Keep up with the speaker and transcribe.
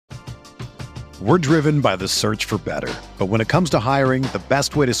We're driven by the search for better. But when it comes to hiring, the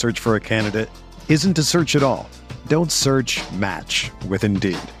best way to search for a candidate isn't to search at all. Don't search, match with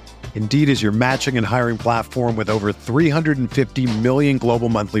Indeed. Indeed is your matching and hiring platform with over 350 million global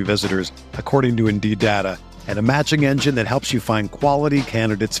monthly visitors, according to Indeed data, and a matching engine that helps you find quality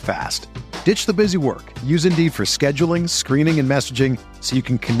candidates fast. Ditch the busy work. Use Indeed for scheduling, screening, and messaging so you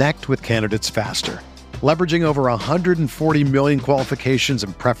can connect with candidates faster. Leveraging over 140 million qualifications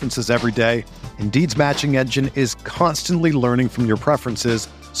and preferences every day, Indeed's matching engine is constantly learning from your preferences,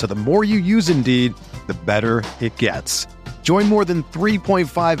 so the more you use Indeed, the better it gets. Join more than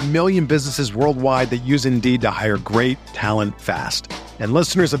 3.5 million businesses worldwide that use Indeed to hire great talent fast. And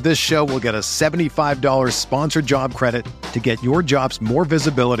listeners of this show will get a $75 sponsored job credit to get your jobs more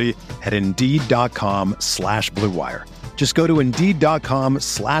visibility at Indeed.com/Blue Wire. Just go to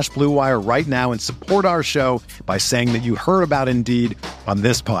Indeed.com/Blue Wire right now and support our show by saying that you heard about Indeed on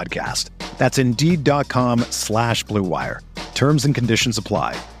this podcast. That's Indeed.com/Blue Wire. Terms and conditions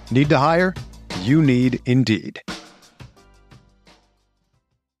apply. Need to hire? You need Indeed.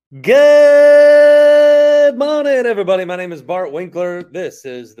 Good morning, everybody. My name is Bart Winkler. This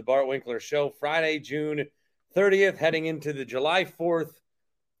is the Bart Winkler Show, Friday, June 30th, heading into the July 4th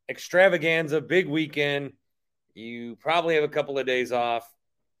extravaganza, big weekend. You probably have a couple of days off.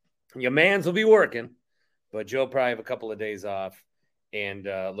 Your mans will be working, but Joe probably have a couple of days off, and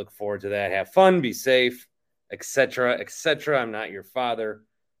look forward to that. Have fun, be safe, etc., etc. I'm not your father,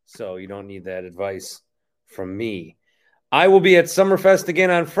 so you don't need that advice from me. I will be at Summerfest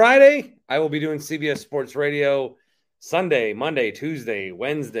again on Friday. I will be doing CBS Sports Radio Sunday, Monday, Tuesday,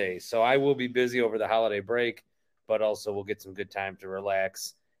 Wednesday. So I will be busy over the holiday break, but also we'll get some good time to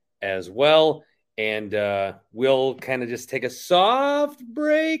relax as well. And we'll kind of just take a soft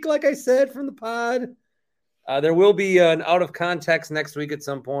break, like I said, from the pod. There will be an out of context next week at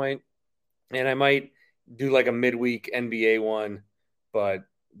some point, and I might do like a midweek NBA one, but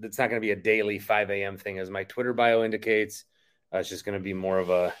it's not going to be a daily 5 a.m. thing, as my Twitter bio indicates. It's just going to be more of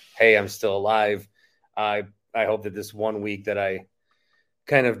a, hey, I'm still alive. I hope that this 1 week that I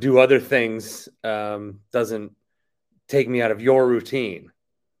kind of do other things doesn't take me out of your routine.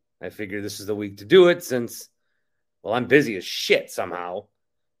 I figure this is the week to do it since, well, I'm busy as shit somehow,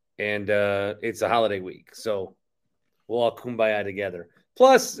 and it's a holiday week. So we'll all kumbaya together.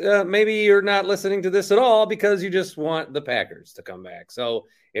 Plus, maybe you're not listening to this at all because you just want the Packers to come back. So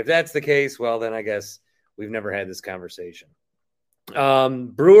if that's the case, well, then I guess we've never had this conversation.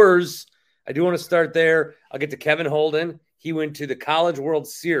 Brewers, I do want to start there. I'll get to Kevin Holden. He went to the College World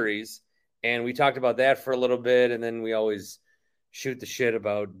Series, and we talked about that for a little bit, and then we always shoot the shit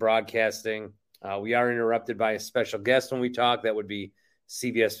about broadcasting. We are interrupted by a special guest when we talk. That would be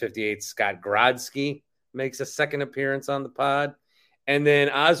CBS 58 Scott Grodsky makes a second appearance on the pod. And then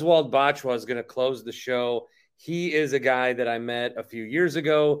Oswald Bwechwa is going to close the show. He is a guy that I met a few years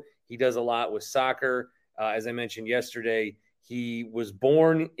ago. He does a lot with soccer. As I mentioned yesterday, he was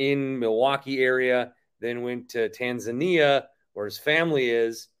born in Milwaukee area, then went to Tanzania, where his family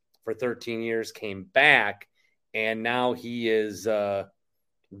is, for 13 years, came back, and now he is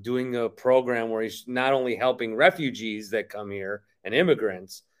doing a program where he's not only helping refugees that come here and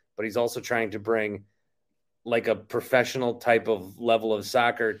immigrants, but he's also trying to bring like a professional type of level of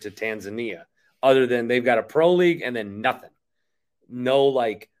soccer to Tanzania, other than they've got a pro league and then nothing. No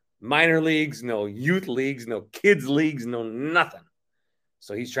like minor leagues, no youth leagues, no kids leagues, no nothing.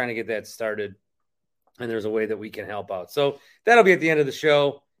 So he's trying to get that started, and there's a way that we can help out. So that'll be at the end of the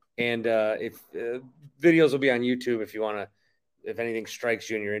show. And if videos will be on YouTube, if you want to, if anything strikes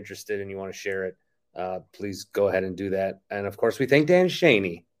you and you're interested and you want to share it, please go ahead and do that. And of course, we thank Dan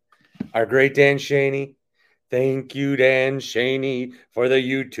Shaney, our great Dan Shaney. Thank you, Dan Shaney, for the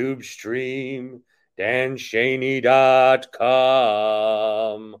YouTube stream.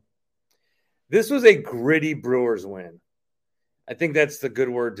 DanShaney.com. This was a gritty Brewers win. I think that's the good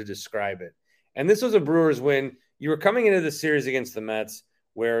word to describe it. And this was a Brewers win. You were coming into the series against the Mets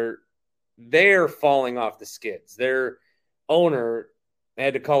where they're falling off the skids. Their owner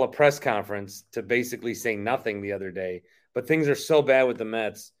had to call a press conference to basically say nothing the other day. But things are so bad with the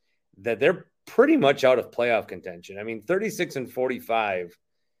Mets that they're pretty much out of playoff contention. I mean, 36-45,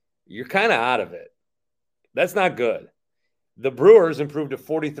 you're kind of out of it. That's not good. The Brewers improved to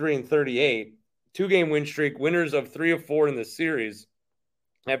 43-38, 2-game win streak, winners of 3 of 4 in the series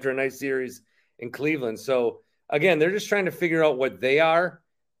after a nice series in Cleveland. So, again, they're just trying to figure out what they are.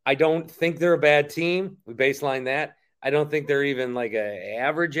 I don't think they're a bad team. We baseline that. I don't think they're even like an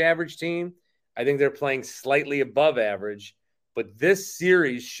average team. I think they're playing slightly above average. But this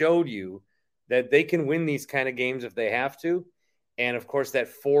series showed you that they can win these kind of games if they have to. And, of course, that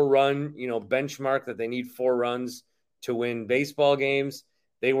 4-run, benchmark that they need 4 runs to win baseball games,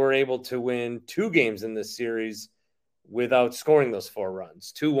 they were able to win 2 games in this series without scoring those 4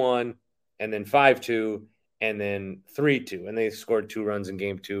 runs, 2-1 and then 5-2 and then 3-2. And they scored 2 runs in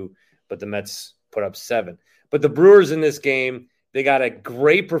game 2, but the Mets put up 7. But the Brewers in this game, they got a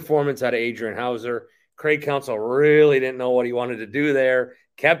great performance out of Adrian Houser. Craig Counsell really didn't know what he wanted to do there,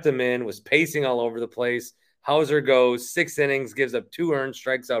 kept him in, was pacing all over the place. Houser goes 6 innings, gives up 2 earned,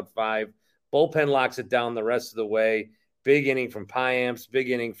 strikes out 5. Bullpen locks it down the rest of the way. Big inning from Piamps, big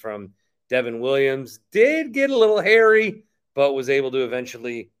inning from Devin Williams. Did get a little hairy, but was able to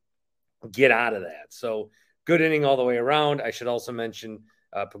eventually get out of that. So good inning all the way around. I should also mention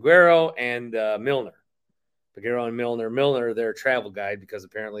Peguero and Milner. Peguero and Milner, their travel guide, because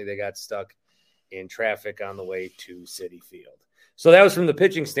apparently they got stuck in traffic on the way to Citi Field. So that was from the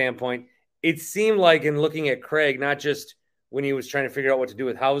pitching standpoint. It seemed like, in looking at Craig, not just when he was trying to figure out what to do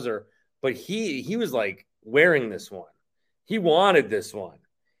with Houser, but he was like wearing this one. He wanted this one,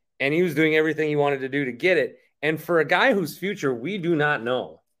 and he was doing everything he wanted to do to get it. And for a guy whose future we do not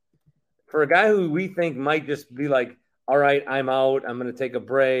know, for a guy who we think might just be like, all right, I'm out, I'm going to take a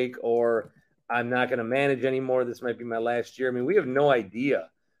break, or I'm not going to manage anymore, this might be my last year. I mean, we have no idea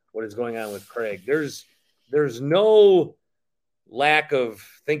what is going on with Craig. There's no lack of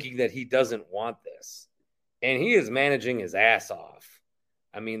thinking that he doesn't want this. And he is managing his ass off.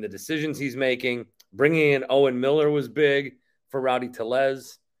 I mean, the decisions he's making, bringing in Owen Miller was big for Rowdy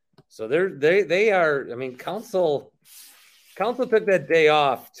Tellez. So they are, I mean, Counsell took that day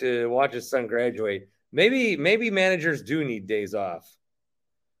off to watch his son graduate. Maybe managers do need days off,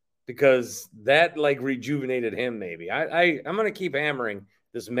 because that like rejuvenated him. Maybe I'm going to keep hammering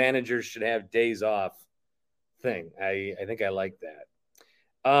this managers should have days off thing. I think I like that.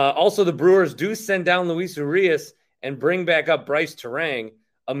 Also, the Brewers do send down Luis Urias and bring back up Bryce Terang,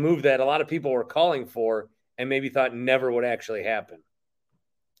 a move that a lot of people were calling for and maybe thought never would actually happen.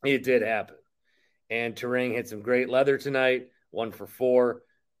 It did happen. And Terang hit some great leather tonight, 1 for 4.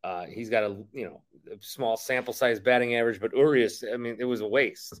 He's got a small sample size batting average, but Urias, I mean, it was a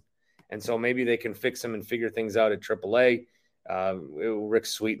waste. And so maybe they can fix him and figure things out at AAA. Rick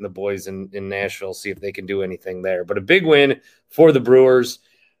Sweet and the boys in Nashville, see if they can do anything there. But a big win for the Brewers.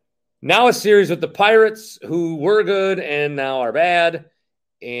 Now a series with the Pirates, who were good and now are bad.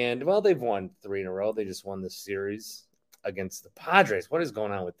 And, well, they've won 3 in a row. They just won this series against the Padres. What is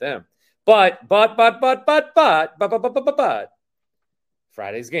going on with them? But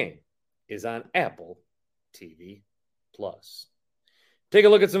Friday's game is on Apple TV+. Take a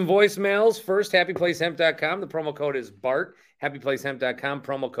look at some voicemails. First, happyplacehemp.com. The promo code is BART. Happyplacehemp.com.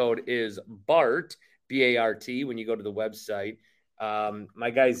 Promo code is BART, B-A-R-T, when you go to the website. My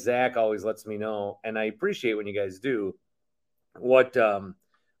guy Zach always lets me know, and I appreciate when you guys do, what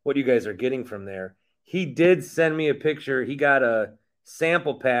you guys are getting from there. He did send me a picture. He got a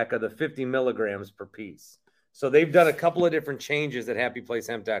sample pack of the 50 milligrams per piece. So they've done a couple of different changes at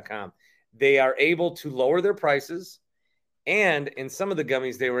happyplacehemp.com. They are able to lower their prices, and in some of the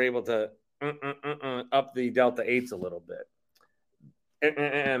gummies, they were able to up the Delta 8s a little bit.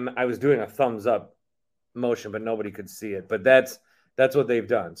 I was doing a thumbs up motion, but nobody could see it. But that's what they've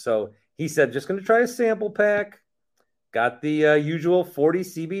done. So he said, just going to try a sample pack. Got the usual 40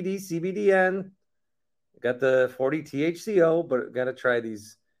 CBD, CBDN. Got the 40 THCO, but got to try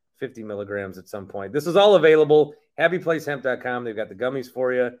these 50 milligrams at some point. This is all available. HappyPlaceHemp.com. They've got the gummies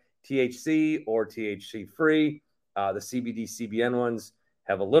for you, THC or THC free. The CBD, CBN ones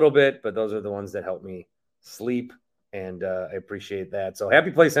have a little bit, but those are the ones that help me sleep, and I appreciate that. So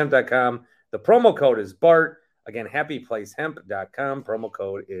HappyPlaceHemp.com. The promo code is BART. Again, HappyPlaceHemp.com. Promo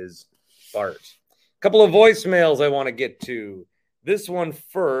code is BART. Couple of voicemails I want to get to. This one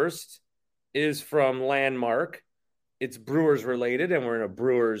first is from Landmark. It's Brewers related, and we're in a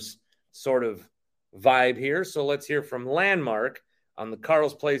Brewers sort of vibe here. So let's hear from Landmark on the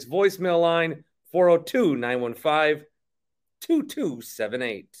Carl's Place voicemail line,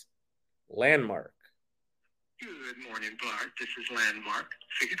 402-915-2278. Landmark. Good morning, Bart. This is Landmark.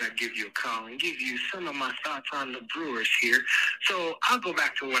 Figured I'd give you a call and give you some of my thoughts on the Brewers here. So I'll go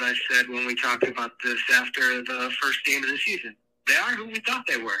back to what I said when we talked about this after the first game of the season. They are who we thought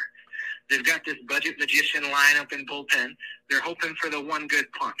they were. They've got this budget magician lineup in bullpen. They're hoping for the one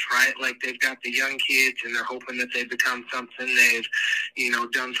good punch, right? Like they've got the young kids and they're hoping that they become something. They've,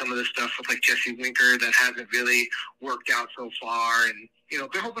 done some of the stuff with like Jesse Winker that hasn't really worked out so far. And,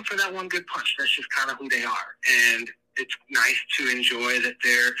 they're hoping for that one good punch. That's just kind of who they are. And it's nice to enjoy that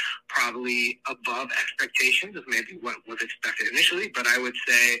they're probably above expectations of maybe what was expected initially, but I would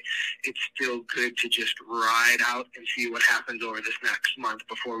say it's still good to just ride out and see what happens over this next month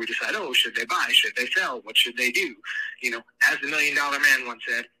before we decide, oh, should they buy? Should they sell? What should they do? You know, as the $1 Million Man once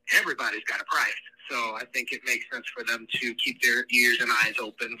said, everybody's got a price. So I think it makes sense for them to keep their ears and eyes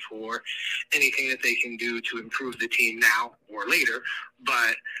open for anything that they can do to improve the team now or later.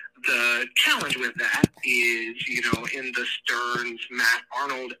 But the challenge with that is, you know, in the Stearns, Matt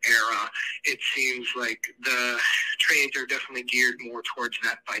Arnold era, it seems like the trades are definitely geared more towards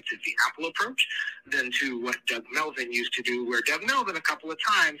that bites at the apple approach than to what Doug Melvin used to do, where Doug Melvin a couple of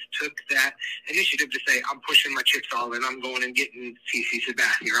times took that initiative to say, I'm pushing my chips all in. I'm going and getting CC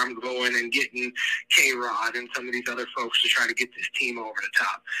Sabathia, or I'm going and getting K-Rod and some of these other folks to try to get this team over the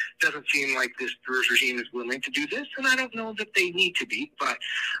top. Doesn't seem like this Brewers regime is willing to do this, and I don't know that they need to be, but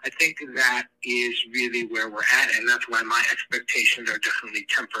I think that is really where we're at, and that's why my expectations are definitely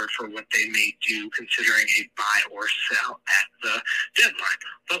tempered for what they may do, considering a buy or sell at the deadline.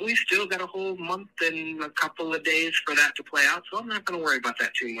 But we've still got a whole month and a couple of days for that to play out, so I'm not going to worry about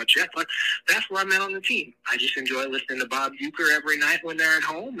that too much yet. But that's where I'm at on the team. I just enjoy listening to Bob Uecker every night when they're at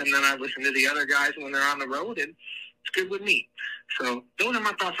home, and then I listen to the other guys when they're on the road, and it's good with me. So those are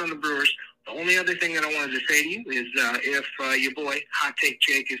my thoughts on the Brewers. The only other thing that I wanted to say to you is if your boy, Hot Take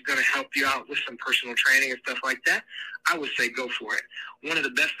Jake, is going to help you out with some personal training and stuff like that, I would say go for it. One of the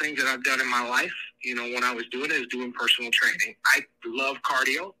best things that I've done in my life, you know, when I was doing it, is doing personal training. I love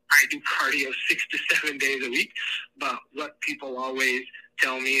cardio. I do cardio 6 to 7 days a week. But what people always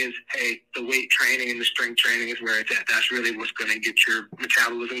tell me is, hey, the weight training and the strength training is where it's at. That's really what's going to get your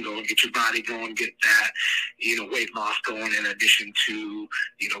metabolism going, get your body going, get that, you know, weight loss going, in addition to,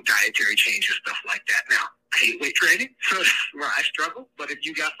 you know, dietary changes, stuff like that. Now, I hate weight training, so that's where I struggle. But if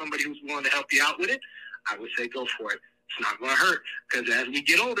you got somebody who's willing to help you out with it, I would say go for it. It's not going to hurt, because as we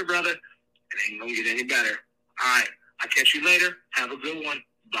get older, brother, it ain't going to get any better. All right, I'll catch you later. Have a good one.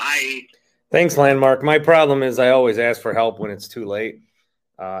 Bye. Thanks, Landmark. My problem is I always ask for help when it's too late.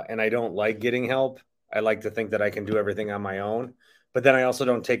 And I don't like getting help. I like to think that I can do everything on my own, but then I also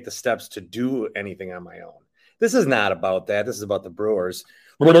don't take the steps to do anything on my own. This is not about that. This is about the Brewers.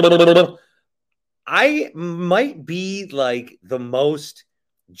 I might be like the most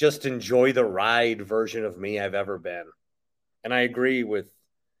just enjoy the ride version of me I've ever been. And I agree with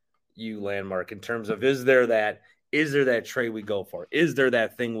you, Landmark, in terms of, is there that trade we go for? Is there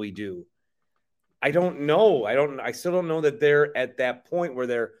that thing we do? I don't know. I still don't know that they're at that point where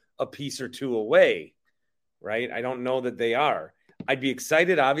they're a piece or two away, right? I don't know that they are. I'd be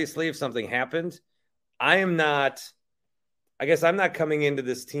excited, obviously, if something happened. I'm not coming into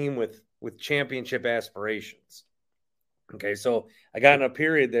this team with championship aspirations. Okay, so I got in a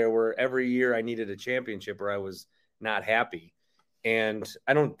period there where every year I needed a championship or I was not happy. And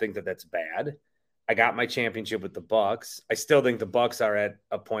I don't think that that's bad. I got my championship with the Bucks. I still think the Bucks are at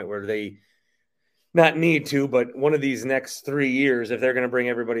a point where they not need to, but one of these next 3 years, if they're going to bring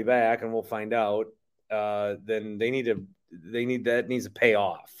everybody back, and we'll find out, then that needs to pay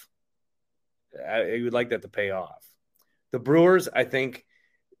off. I would like that to pay off. The Brewers, I think,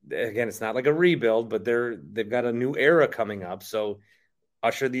 again, it's not like a rebuild, but they've got a new era coming up. So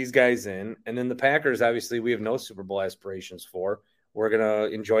usher these guys in. And then the Packers, obviously, we have no Super Bowl aspirations for. We're going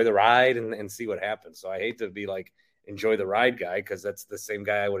to enjoy the ride and see what happens. So I hate to be like, enjoy the ride guy, because that's the same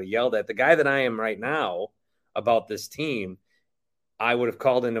guy I would have yelled at. The guy that I am right now about this team, I would have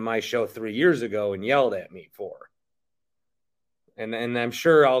called into my show 3 years ago and yelled at me for. And I'm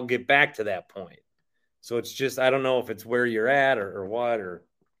sure I'll get back to that point. So it's just, I don't know if it's where you're at or what, or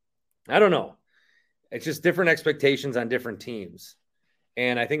I don't know. It's just different expectations on different teams.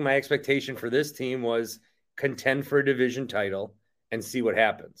 And I think my expectation for this team was contend for a division title and see what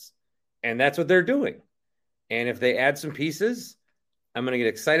happens. And that's what they're doing. And if they add some pieces, I'm going to get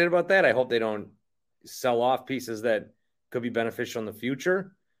excited about that. I hope they don't sell off pieces that could be beneficial in the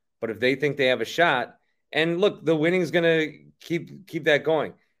future. But if they think they have a shot, and look, the winning's going to keep that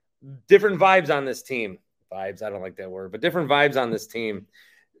going. Different vibes on this team. Vibes, I don't like that word, but different vibes on this team.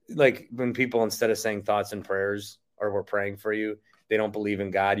 Like when people, instead of saying thoughts and prayers or we're praying for you, they don't believe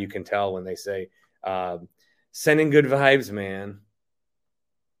in God. You can tell when they say, sending good vibes, man.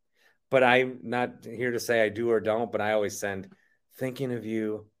 But I'm not here to say I do or don't, but I always send thinking of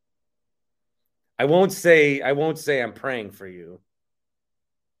you. I won't say I'm praying for you,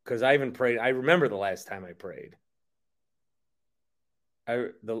 because I even prayed. I remember the last time I prayed.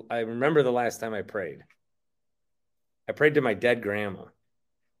 I remember the last time I prayed. I prayed to my dead grandma.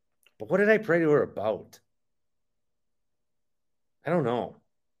 But what did I pray to her about? I don't know.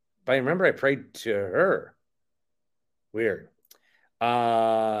 But I remember I prayed to her. Weird.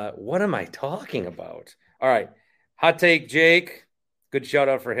 What am I talking about? All right. Hot take, Jake. Good shout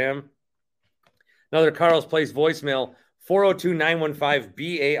out for him. Another Carl's Place voicemail,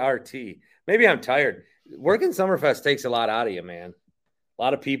 402-915-BART. Maybe I'm tired. Working Summerfest takes a lot out of you, man. A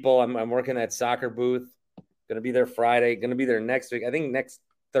lot of people. I'm working at soccer booth. Going to be there Friday. Going to be there next week. I think next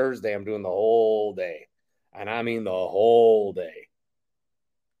Thursday I'm doing the whole day. And I mean the whole day.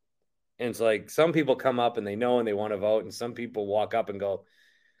 And it's like some people come up and they know and they want to vote. And some people walk up and go,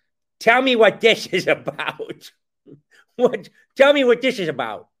 tell me what this is about. Tell me what this is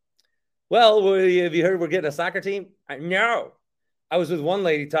about. Well, have you heard we're getting a soccer team? No. I was with one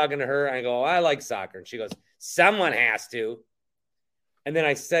lady talking to her. And I go, I like soccer. And she goes, someone has to. And then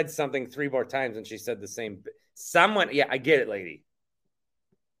I said something 3 more times and she said the same. Someone. Yeah, I get it, lady.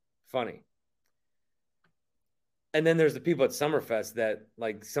 Funny. And then there's the people at Summerfest that,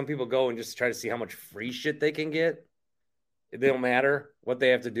 like, some people go and just try to see how much free shit they can get. It don't matter what they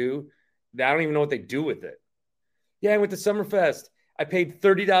have to do. I don't even know what they do with it. Yeah, I went to Summerfest. I paid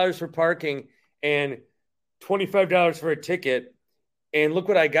 $30 for parking and $25 for a ticket. And look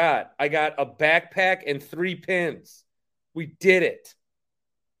what I got. I got a backpack and 3 pins. We did it.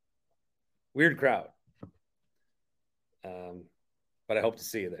 Weird crowd. But I hope to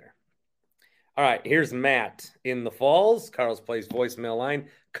see you there. All right, here's Matt in the Falls. Carl's Place voicemail line.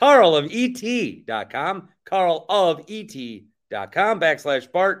 Carl of ET.com. Carl of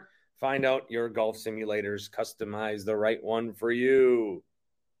ET.com/Bart. Find out your golf simulators. Customize the right one for you.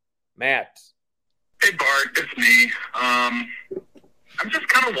 Matt. Hey, Bart. It's me. I'm just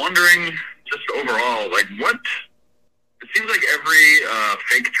kind of wondering, just overall, like what – it seems like every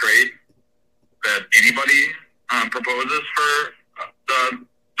fake trade that anybody proposes for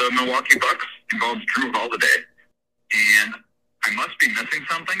the Milwaukee Bucks involves Drew Holiday. And I must be missing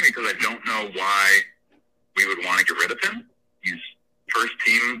something because I don't know why we would want to get rid of him. He's first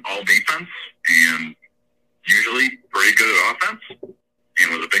team all defense and usually pretty good at offense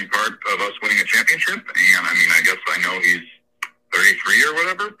and was a big part of us winning a championship. And I mean, I guess I know he's 33 or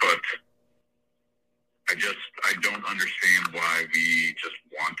whatever, but I don't understand why we just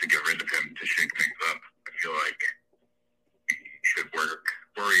want to get rid of him to shake things up. I feel like we should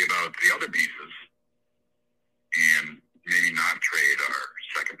worry about the other pieces and maybe not trade our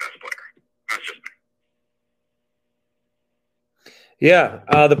second best player. That's just me. Yeah,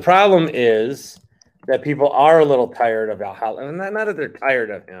 the problem is that people are a little tired of Holiday. Not that they're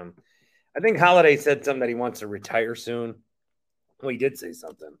tired of him. I think Holiday said something that he wants to retire soon. Well, he did say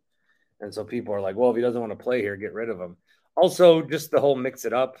something. And so people are like, well, if he doesn't want to play here, get rid of him. Also, just the whole mix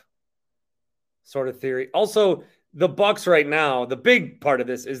it up sort of theory. Also, the Bucks right now, the big part of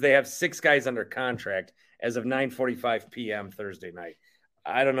this is they have 6 guys under contract as of 9:45 p.m. Thursday night.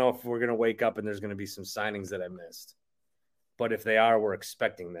 I don't know if we're going to wake up and there's going to be some signings that I missed. But if they are, we're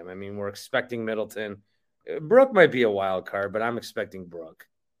expecting them. I mean, we're expecting Middleton. Brook might be a wild card, but I'm expecting Brook.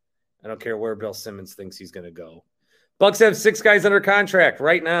 I don't care where Bill Simmons thinks he's going to go. Bucks have 6 guys under contract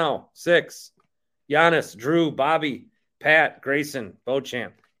right now. 6. Giannis, Drew, Bobby, Pat, Grayson,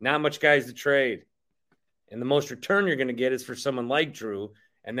 Beauchamp. Not much guys to trade. And the most return you're going to get is for someone like Drew.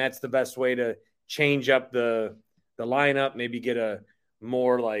 And that's the best way to change up the lineup. Maybe get a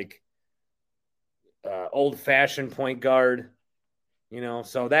more like old-fashioned point guard. You know,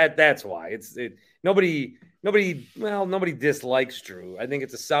 so that's why. Nobody dislikes Drew. I think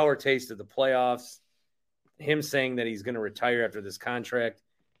it's a sour taste of the playoffs. Him saying that he's going to retire after this contract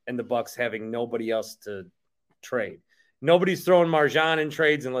and the Bucks having nobody else to trade. Nobody's throwing Marjan in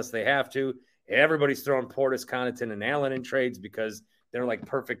trades unless they have to. Everybody's throwing Portis, Connaughton, and Allen in trades because they're like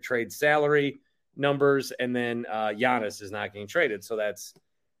perfect trade salary numbers. And then Giannis is not getting traded. So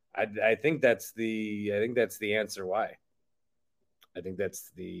I think that's the answer why. I think that's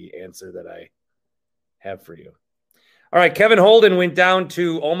the answer that I have for you. All right. Kevin Holden went down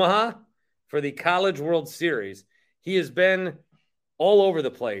to Omaha for the College World Series. He has been all over the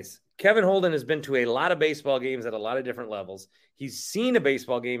place. Kevin Holden has been to a lot of baseball games at a lot of different levels. He's seen a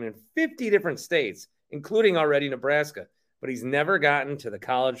baseball game in 50 different states, including already Nebraska, but he's never gotten to the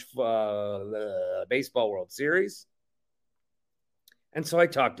College Baseball World Series. And so I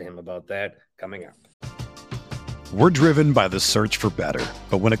talked to him about that coming up. We're driven by the search for better.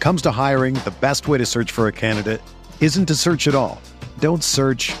 But when it comes to hiring, the best way to search for a candidate isn't to search at all. Don't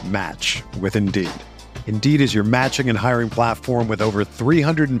search, match with Indeed. Indeed is your matching and hiring platform with over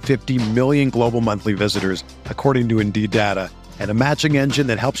 350 million global monthly visitors, according to Indeed data, and a matching engine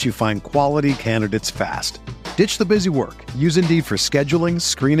that helps you find quality candidates fast. Ditch the busy work. Use Indeed for scheduling,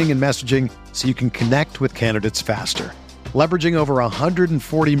 screening, and messaging so you can connect with candidates faster. Leveraging over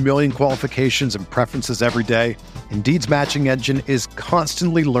 140 million qualifications and preferences every day, Indeed's matching engine is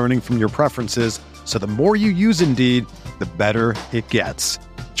constantly learning from your preferences, so the more you use Indeed, the better it gets.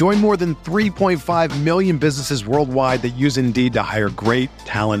 Join more than 3.5 million businesses worldwide that use Indeed to hire great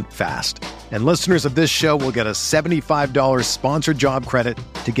talent fast. And listeners of this show will get a $75 sponsored job credit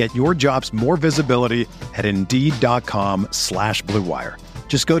to get your jobs more visibility at Indeed.com/Blue Wire.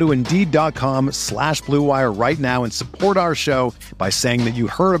 Just go to Indeed.com/Blue Wire right now and support our show by saying that you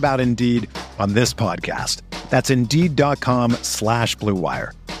heard about Indeed on this podcast. That's Indeed.com/Blue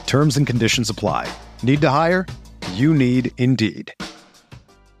Wire. Terms and conditions apply. Need to hire? You need Indeed.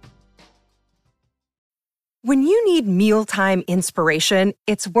 When you need mealtime inspiration,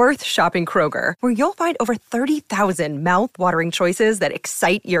 it's worth shopping Kroger, where you'll find over 30,000 mouth-watering choices that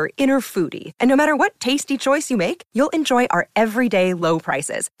excite your inner foodie. And no matter what tasty choice you make, you'll enjoy our everyday low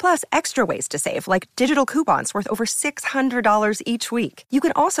prices, plus extra ways to save, like digital coupons worth over $600 each week. You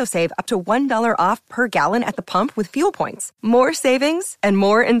can also save up to $1 off per gallon at the pump with fuel points. More savings and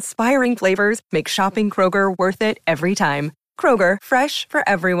more inspiring flavors make shopping Kroger worth it every time. Kroger, fresh for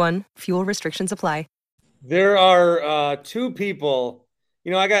everyone. Fuel restrictions apply. There are two people,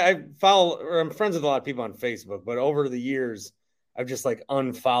 I follow, or I'm friends with a lot of people on Facebook, but over the years, I've just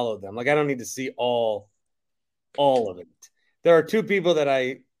unfollowed them. I don't need to see all of it. There are two people that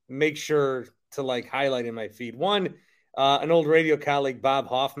I make sure to highlight in my feed. One, an old radio colleague, Bob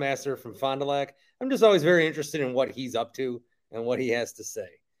Hoffmaster from Fond du Lac. I'm just always very interested in what he's up to and what he has to say.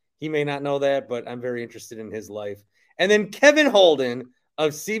 He may not know that, but I'm very interested in his life. And then Kevin Holden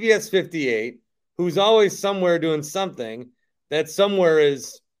of CBS 58, who's always somewhere doing something. That somewhere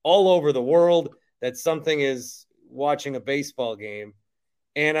is all over the world. That something is watching a baseball game.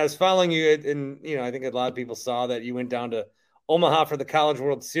 And I was following you, and I think a lot of people saw that you went down to Omaha for the College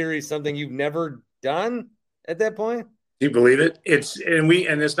World Series, something you've never done at that point. Do you believe it? It's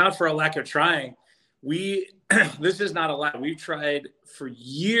not for a lack of trying. This is not a lie. We've tried for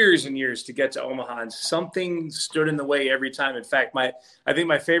years and years to get to Omaha, and something stood in the way every time. In fact, I think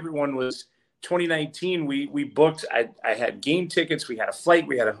my favorite one was 2019. We booked, I had game tickets, we had a flight,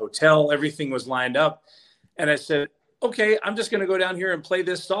 we had a hotel, everything was lined up. And I said, okay, I'm just going to go down here and play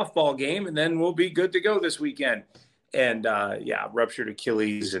this softball game, and then we'll be good to go this weekend. And ruptured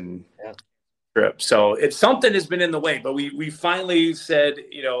Achilles and trip. So it's something has been in the way, but we finally said,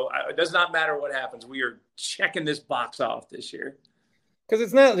 it does not matter what happens. We are checking this box off this year. Because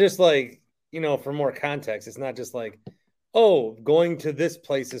it's not just for more context, it's not just going to this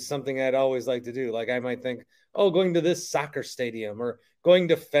place is something I'd always like to do. I might think, going to this soccer stadium or going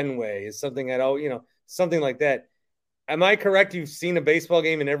to Fenway is something something like that. Am I correct? You've seen a baseball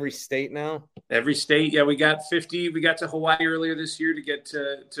game in every state now? Every state. Yeah, we got 50. We got to Hawaii earlier this year to get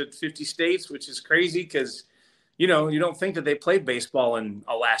to 50 states, which is crazy because, you don't think that they play baseball in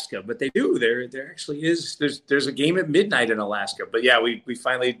Alaska, but they do. There actually is. There's a game at midnight in Alaska. But yeah, we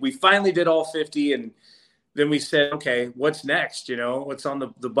finally did all 50, and then we said, okay, what's next? What's on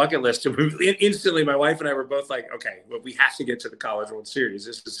the bucket list? And instantly, my wife and I were both like, okay, well, we have to get to the College World Series.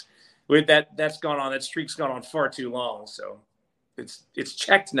 That's gone on. That streak's gone on far too long. So it's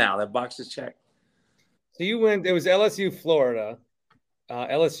checked now. That box is checked. So you went. It was LSU, Florida.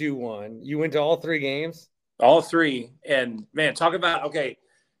 LSU won. You went to all three games. All three, and man, talk about a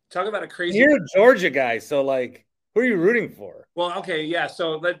crazy. You're a Georgia guy, so who are you rooting for? Well, okay, yeah.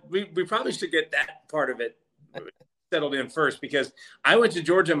 So we probably should get that part of it settled in first, because I went to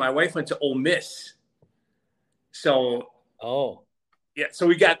Georgia, my wife went to Ole Miss. So yeah, so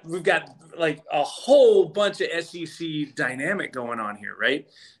we've got a whole bunch of SEC dynamic going on here, right?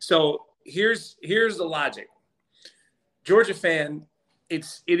 So here's the logic. Georgia fan, it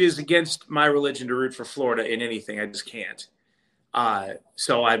is against my religion to root for Florida in anything. I just can't.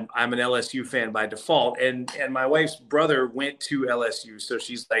 So I'm an LSU fan by default, and my wife's brother went to LSU, so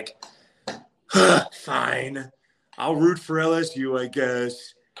she's like, fine, I'll root for LSU, I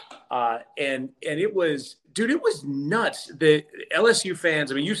guess. And it was nuts. The LSU fans,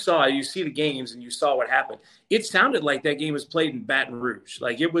 I mean, you see the games and you saw what happened. It sounded like that game was played in Baton Rouge.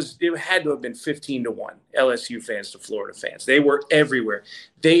 It had to have been 15-1 LSU fans to Florida fans. They were everywhere.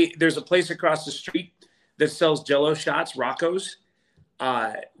 There's a place across the street that sells Jell-O shots, Rocco's.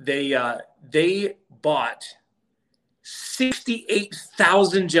 They bought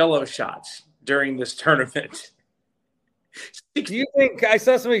 68,000 Jell-O shots during this tournament. Do you think, I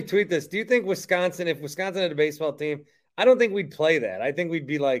saw somebody tweet this, do you think Wisconsin, if Wisconsin had a baseball team, I don't think we'd play that. I think we'd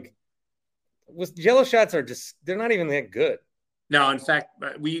be Jell-O shots are just, they're not even that good. No, in fact,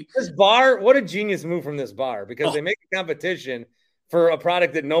 this bar, what a genius move from this bar, because they make a competition for a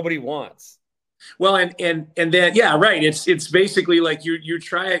product that nobody wants. Well, and then, yeah, right. It's basically like you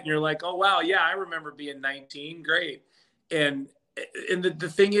try it and you're like, oh, wow. Yeah. I remember being 19. Great. And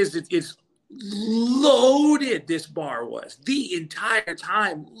the thing is, it's loaded. This bar was the entire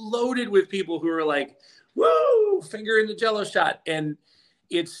time loaded with people who are like, woo, finger in the Jello shot. And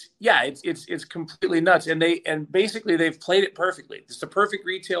it's completely nuts. And basically they've played it perfectly. It's a perfect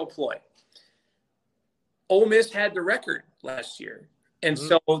retail ploy. Ole Miss had the record last year. And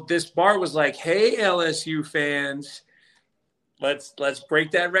so this bar was like, hey, LSU fans, let's break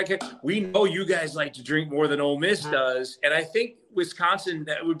that record. We know you guys like to drink more than Ole Miss does. And I think Wisconsin,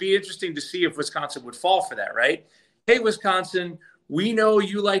 that would be interesting to see if Wisconsin would fall for that, right? Hey, Wisconsin, we know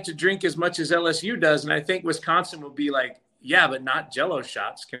you like to drink as much as LSU does. And I think Wisconsin will be like, yeah, but not Jello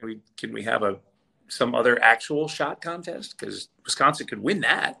shots. Can we have some other actual shot contest? Because Wisconsin could win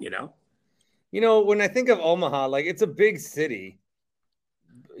that, you know? You know, when I think of Omaha, like it's a big city.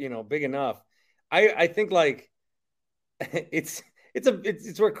 Big enough. I think like it's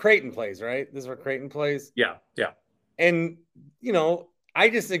where Creighton plays, right? This is where Creighton plays. Yeah. And I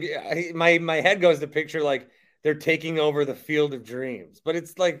just my head goes to picture like they're taking over the Field of Dreams, but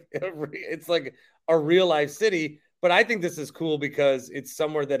it's like a real life city. But I think this is cool because it's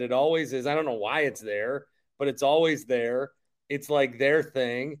somewhere that it always is. I don't know why it's there, but it's always there. It's like their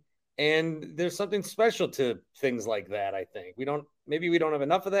thing. And there's something special to things like that. I think maybe we don't have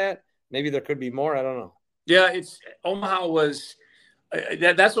enough of that. Maybe there could be more. I don't know. Yeah. Omaha was,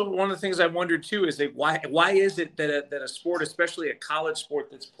 that's one of the things I wondered too, is that why is it that a sport, especially a college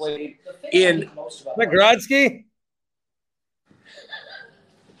sport that's played in Grodzki?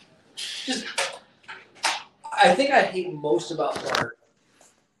 I think I hate most about Bart.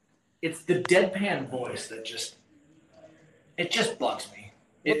 It's the deadpan voice that just bugs me.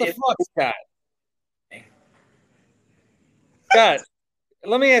 What the fuck, Scott? Scott,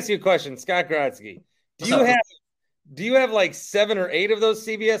 let me ask you a question. Scott Grodzki. Do you have like 7 or 8 of those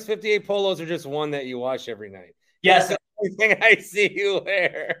CBS 58 polos, or just one that you wash every night? Yes. That's the only thing I see you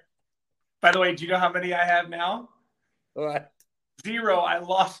wear. By the way, do you know how many I have now? What? 0. I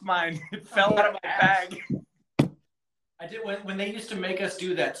lost mine. It fell out of my bag. I did when they used to make us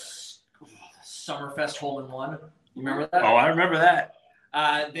do that Summerfest hole in one. You remember that? Oh, I remember that.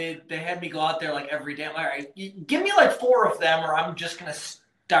 They had me go out there like every day. I'm like, all right, give me like 4 of them, or I'm just gonna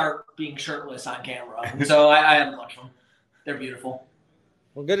start being shirtless on camera. And so I have a bunch of them. They're beautiful.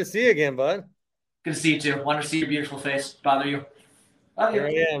 Well, good to see you again, bud. Good to see you too. Want to see your beautiful face. Bother you? Here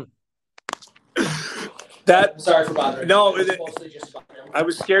I am. I'm sorry for bothering. No, I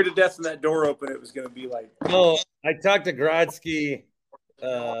was scared to death when that door opened. It was going to be like. No, I talked to Grodzki.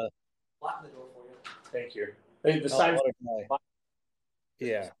 Lock the door for you. Thank you. Hey, the sign.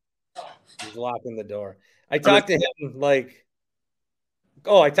 Yeah, he's locking the door. I talked to him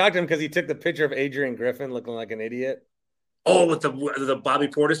I talked to him because he took the picture of Adrian Griffin looking like an idiot. Oh, with the Bobby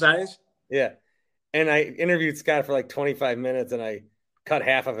Portis eyes? Yeah. And I interviewed Scott for like 25 minutes and I cut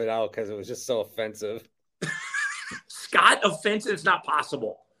half of it out because it was just so offensive. Scott offensive? It's not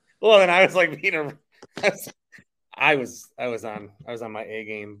possible. Well, then I was like I was on my A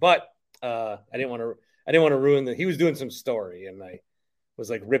game, but I didn't want to ruin he was doing some story and I was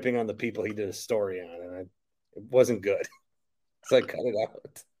like ripping on the people he did a story on and it wasn't good. So I cut it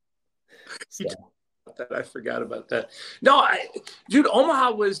out. So. I forgot about that. No, dude,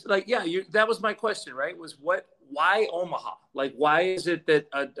 Omaha was like, yeah, that was my question, right? Why Omaha? Like, why is it that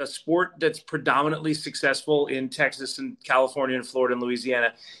a sport that's predominantly successful in Texas and California and Florida and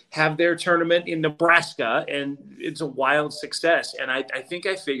Louisiana have their tournament in Nebraska and it's a wild success? And I think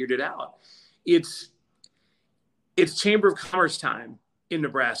I figured it out. It's Chamber of Commerce time in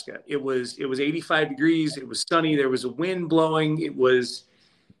Nebraska. It was 85 degrees. It was sunny. There was a wind blowing. It was,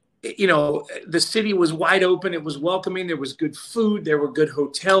 the city was wide open. It was welcoming. There was good food. There were good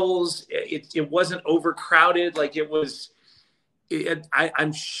hotels. It wasn't overcrowded. Like it was,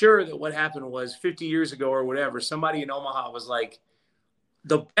 I'm sure that what happened was 50 years ago or whatever, somebody in Omaha was like,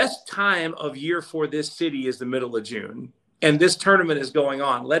 the best time of year for this city is the middle of June. And this tournament is going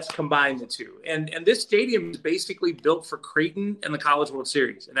on. Let's combine the two. And this stadium is basically built for Creighton and the College World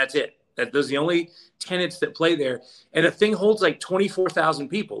Series. And that's it. Those are the only tenants that play there. And the thing holds like 24,000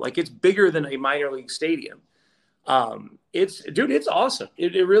 people. Like it's bigger than a minor league stadium. It's awesome.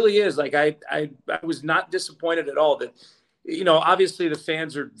 It really is. Like I was not disappointed at all that, obviously the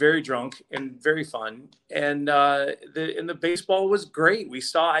fans are very drunk and very fun. And the baseball was great. We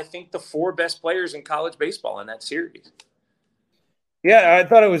saw, I think, the 4 best players in college baseball in that series. Yeah, I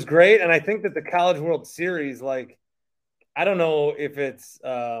thought it was great. And I think that the College World Series, like, I don't know if it's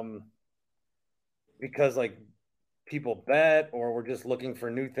because like people bet or we're just looking for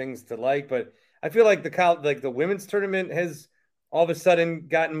new things to like, but I feel like the women's tournament has all of a sudden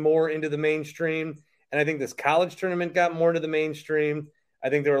gotten more into the mainstream, and I think this college tournament got more into the mainstream. I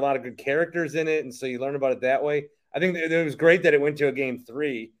think there were a lot of good characters in it, and so you learn about it that way. I think it was great that it went to a game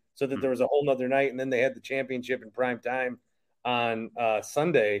 3, so that there was a whole nother night, and then they had the championship in prime time on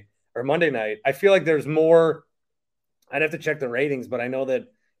Sunday or Monday night. I feel like there's more. I'd have to check the ratings, but I know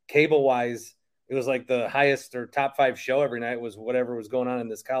that cable-wise, it was like the highest or top 5 show every night was whatever was going on in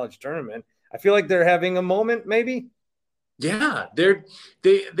this college tournament. I feel like they're having a moment, maybe. Yeah,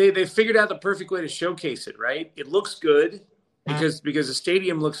 they figured out the perfect way to showcase it, right? It looks good because the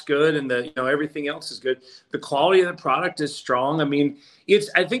stadium looks good and everything else is good. The quality of the product is strong. I mean,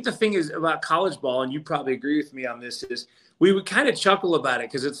 I think the thing is about college ball, and you probably agree with me on this, is we would kind of chuckle about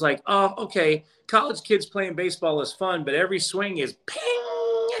it because it's like, oh, okay, college kids playing baseball is fun, but every swing is ping,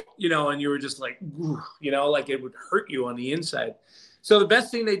 and you were just like, like it would hurt you on the inside. So the best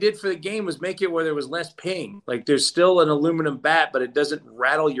thing they did for the game was make it where there was less ping. Like there's still an aluminum bat, but it doesn't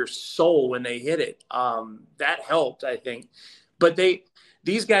rattle your soul when they hit it. That helped, I think. But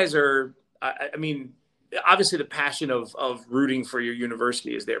these guys are, I mean, obviously the passion of rooting for your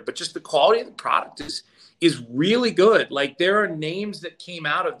university is there, but just the quality of the product is really good. Like there are names that came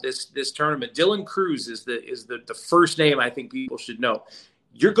out of this tournament. Dylan Cruz is the first name I think people should know.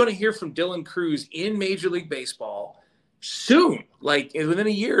 You're going to hear from Dylan Cruz in Major League Baseball soon, like within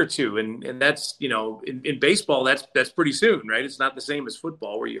a year or two. And that's, in baseball, that's pretty soon, right? It's not the same as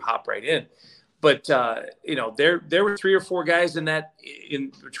football where you hop right in. But, there were 3 or 4 guys in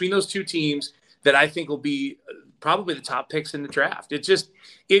between those two teams that I think will be probably the top picks in the draft.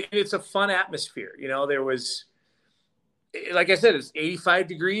 It's a fun atmosphere. There was, like I said, it's 85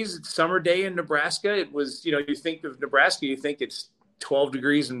 degrees. It's summer day in Nebraska. It was, you think of Nebraska, you think it's 12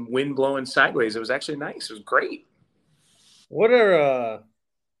 degrees and wind blowing sideways. It was actually nice. It was great. What are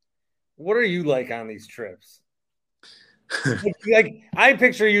you like on these trips? like I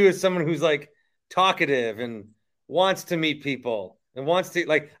picture you as someone who's like talkative and wants to meet people and wants to,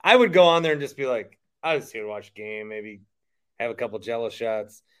 like, I would go on there and just be like, I was here to watch a game, maybe have a couple Jello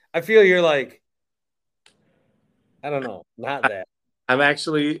shots. I feel you're like, I don't know, not that. I'm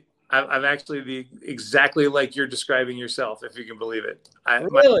actually exactly like you're describing yourself, if you can believe it.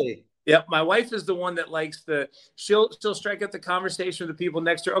 Really? Yep, my wife is the one that likes she'll strike up the conversation with the people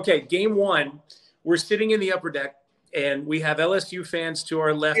next to her. Okay, game 1, we're sitting in the upper deck, and we have LSU fans to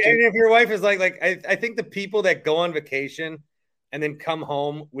our left. And if your wife is like I think the people that go on vacation and then come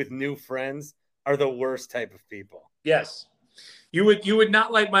home with new friends are the worst type of people. Yes, you would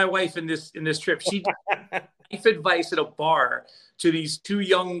not like my wife in this trip. She gave advice at a bar to these 2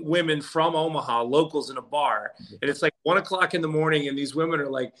 young women from Omaha, locals in a bar, and it's like 1:00 in the morning, and these women are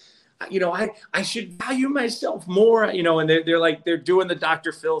like, I should value myself more, and they're doing the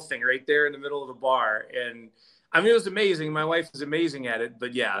Dr. Phil thing right there in the middle of the bar. And I mean, it was amazing. My wife is amazing at it,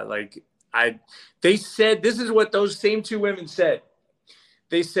 but yeah, they said, this is what those same 2 women said.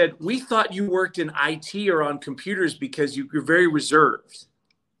 They said, we thought you worked in IT or on computers because you're very reserved.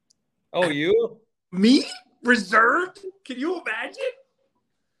 Oh, you? Me? Reserved? Can you imagine?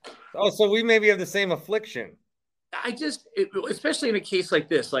 Oh, so we maybe have the same affliction. Especially in a case like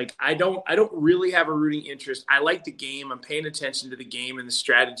this, like I don't really have a rooting interest. I like the game. I'm paying attention to the game and the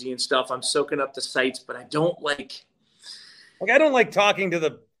strategy and stuff. I'm soaking up the sights, but I don't like talking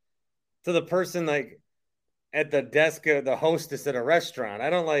to the person like at the desk, the hostess at a restaurant. I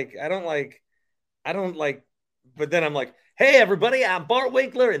don't like, but then I'm like, hey everybody, I'm Bart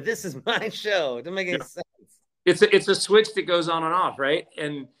Winkler and this is my show. It doesn't make any sense. It's a switch that goes on and off, right?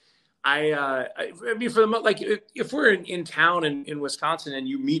 And I mean, for the like, if we're in town in Wisconsin and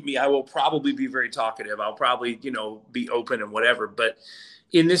you meet me, I will probably be very talkative. I'll probably, be open and whatever. But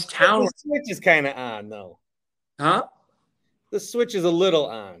in this town, the switch is kind of on, though. Huh? The switch is a little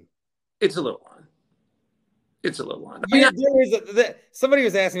on. It's a little on. I mean, somebody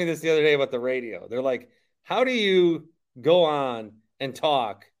was asking me this the other day about the radio. They're like, how do you go on and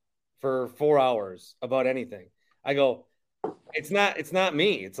talk for 4 hours about anything? I go, it's not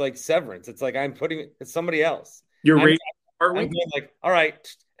me. It's like Severance. It's like it's somebody else. I'm going like, all right,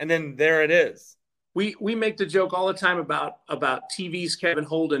 and then there it is. We make the joke all the time about TV's Kevin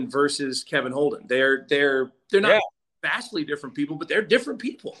Holden versus Kevin Holden. They're not vastly different people, but they're different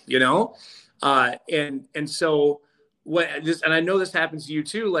people, and so and I know this happens to you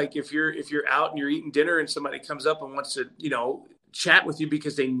too. Like if you're out and you're eating dinner and somebody comes up and wants to chat with you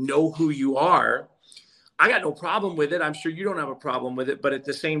because they know who you are. I got no problem with it. I'm sure you don't have a problem with it. But at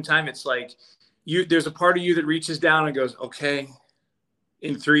the same time, it's like there's a part of you that reaches down and goes, okay,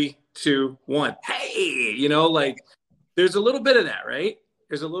 in 3, 2, 1. Hey, like there's a little bit of that, right?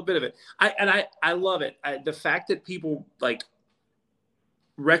 There's a little bit of it. I love it. The fact that people like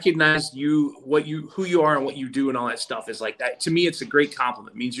recognize you, who you are and what you do and all that stuff is like that. To me, it's a great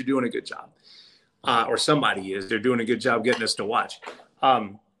compliment. It means you're doing a good job. Or somebody is. They're doing a good job getting us to watch.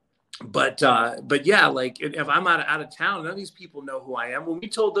 But yeah, like if I'm out of town, none of these people know who I am. When we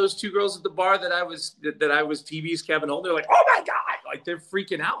told those two girls at the bar that I was TV's Kevin Holden, they're like, oh my God, like they're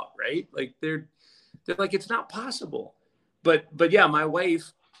freaking out, right? Like they're like, it's not possible. But yeah, my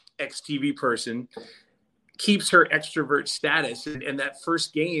wife, ex-TV person, keeps her extrovert status. And that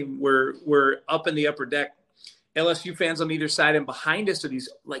first game, we're up in the upper deck, LSU fans on either side, and behind us are these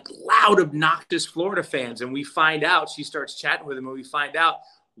like loud, obnoxious Florida fans. And we find out, she starts chatting with them, and we find out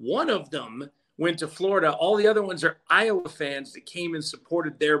one of them went to Florida. All the other ones are Iowa fans that came and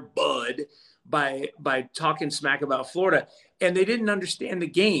supported their bud by talking smack about Florida. And they didn't understand the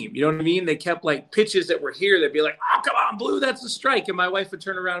game. You know what I mean? They kept like pitches that were here. They'd be like, oh, come on, Blue, that's a strike. And my wife would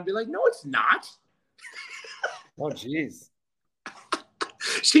turn around and be like, no, it's not. Oh, geez.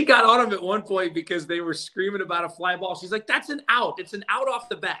 She got on him at one point because they were screaming about a fly ball. She's like, that's an out. It's an out off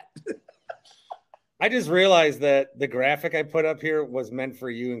the bat. I just realized that the graphic I put up here was meant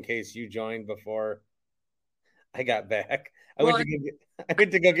for you in case you joined before I got back. I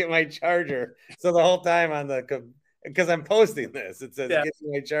went to go get my charger. So the whole time on because I'm posting this, it says, Get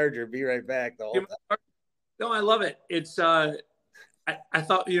my charger, be right back the whole time. No, I love it. It's I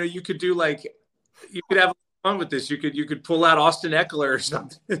thought, you could do like, you could have fun with this. You could pull out Austin Eckler or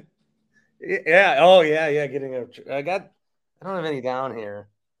something. Yeah. Oh yeah. I don't have any down here.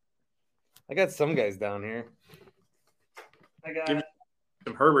 I got some guys down here. I got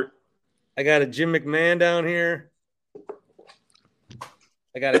some Herbert. I got a Jim McMahon down here.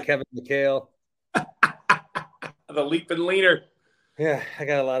 I got a Kevin McHale. The leaping leaner. Yeah, I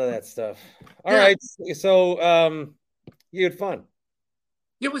got a lot of that stuff. All right. So you had fun.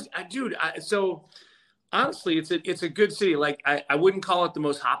 It was, dude. So honestly, it's a good city. Like I wouldn't call it the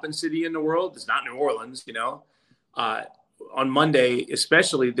most hopping city in the world. It's not New Orleans, on Monday,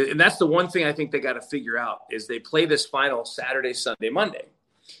 especially. And that's the one thing I think they got to figure out is they play this final Saturday, Sunday, Monday.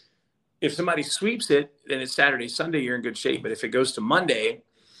 If somebody sweeps it, then it's Saturday, Sunday, you're in good shape. But if it goes to Monday,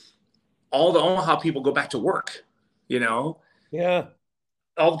 all the Omaha people go back to work, Yeah.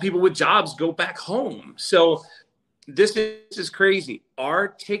 All the people with jobs go back home. So this is crazy. Our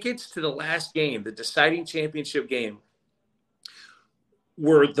tickets to the last game, the deciding championship game,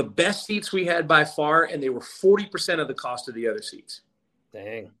 were the best seats we had by far, and they were 40% of the cost of the other seats.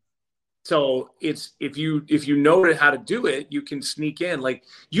 Dang. So it's if you know how to do it, you can sneak in. Like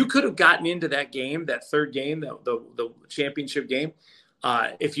you could have gotten into that game, that third game, the championship game,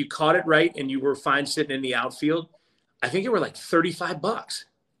 if you caught it right and you were fine sitting in the outfield. I think it were like $35.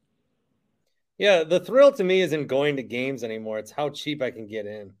 Yeah, the thrill to me isn't going to games anymore. It's how cheap I can get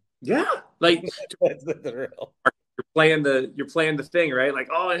in. Yeah, like that's the thrill. You're playing the thing, right? Like,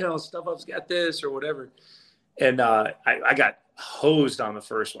 oh, Stuff Up's got this or whatever. And I got hosed on the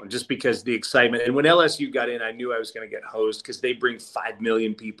first one just because the excitement. And when LSU got in, I knew I was going to get hosed because they bring 5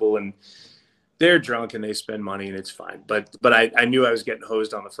 million people and they're drunk and they spend money and it's fine. But I knew I was getting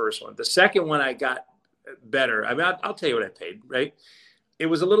hosed on the first one. The second one I got better. I mean, I'll tell you what I paid, right? It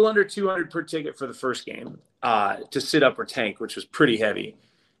was a little under $200 per ticket for the first game to sit up or tank, which was pretty heavy.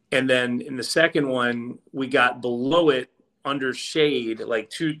 And then in the second one, we got below it under shade, like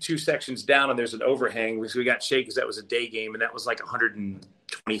two sections down, and there's an overhang. So we got shade because that was a day game, and that was like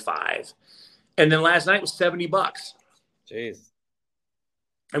 $125. And then last night was $70. Jeez.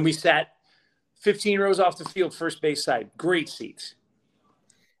 And we sat 15 rows off the field, first base side. Great seats.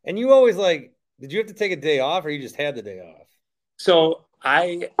 And you always did you have to take a day off or you just had the day off? So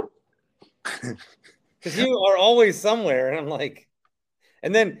because you are always somewhere, and I'm like,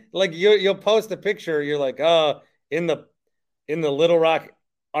 and then like you'll post a picture, you're like, in the Little Rock,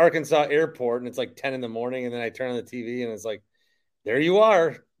 Arkansas airport, and it's like 10 in the morning, and then I turn on the TV and it's like, there you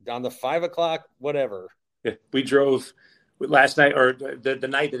are on the 5 o'clock, whatever. We drove last night, or the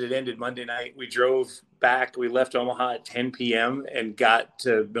night that it ended, Monday night, we drove back. We left Omaha at 10 p.m. and got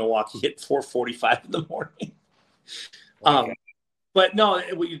to Milwaukee at 4:45 in the morning. Okay. But no,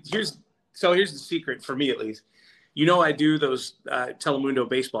 here's the secret for me, at least. I do those Telemundo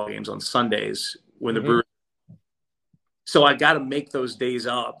baseball games on Sundays when the Brewers. So I got to make those days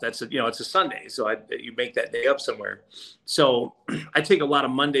up. That's it's a Sunday, so you make that day up somewhere. So I take a lot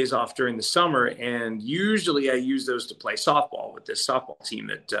of Mondays off during the summer, and usually I use those to play softball with this softball team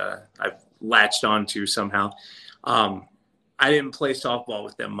that I've latched onto somehow. I didn't play softball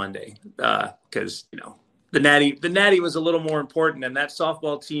with them Monday because the Natty was a little more important, and that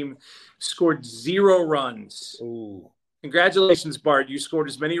softball team scored 0 runs. Ooh. Congratulations, Bart. You scored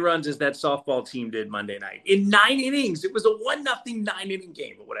as many runs as that softball team did Monday night in 9 innings. It was a 1-0 9-inning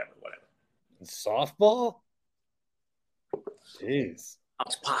game, but whatever. Softball? Jeez.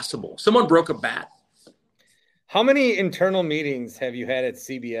 It's possible. Someone broke a bat. How many internal meetings have you had at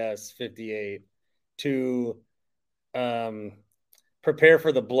CBS 58 to prepare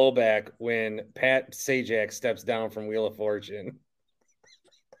for the blowback when Pat Sajak steps down from Wheel of Fortune?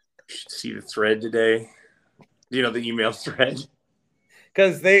 You should see the thread today. You know, the email thread.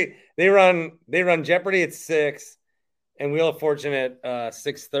 Because they run Jeopardy at 6 and Wheel of Fortune at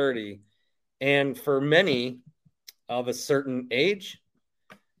 6:30. And for many of a certain age,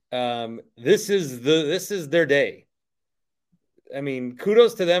 this is their day. I mean,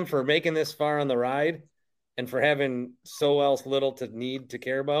 kudos to them for making this far on the ride and for having so else little to need to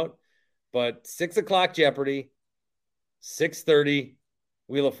care about. But 6 o'clock Jeopardy, 6:30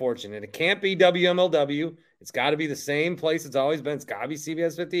 Wheel of Fortune. And it can't be WMLW. It's got to be the same place it's always been. It's got to be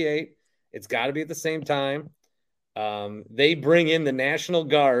CBS 58. It's got to be at the same time. They bring in the National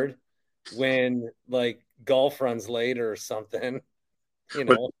Guard when, like, golf runs late or something, you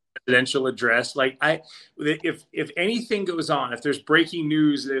know. Presidential address. Like, if anything goes on, if there's breaking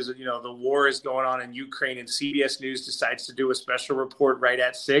news, there's, you know, the war is going on in Ukraine and CBS News decides to do a special report right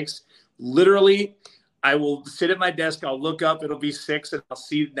at 6, literally, I will sit at my desk. I'll look up. It'll be 6, and I'll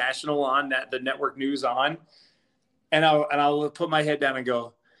see national on the network news on, and I'll put my head down and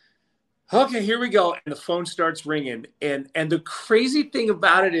go, okay, here we go. And the phone starts ringing. And the crazy thing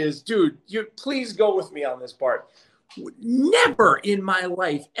about it is, dude, please go with me on this part. Never in my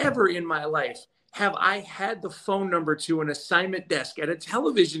life, ever in my life, have I had the phone number to an assignment desk at a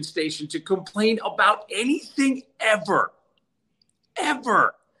television station to complain about anything ever.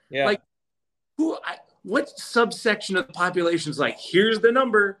 Ever. Yeah. Like, what subsection of the population is like, here's the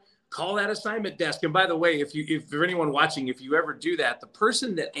number, call that assignment desk. And by the way, if for anyone watching, if you ever do that, the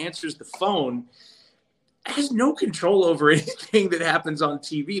person that answers the phone has no control over anything that happens on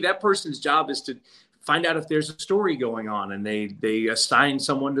TV. That person's job is to find out if there's a story going on, and they assign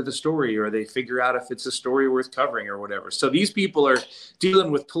someone to the story, or they figure out if it's a story worth covering or whatever. So these people are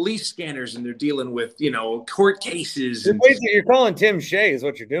dealing with police scanners, and they're dealing with, you know, court cases. And you're calling Tim Shea is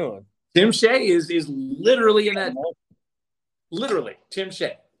what you're doing. Tim Shea is literally in that. Literally, Tim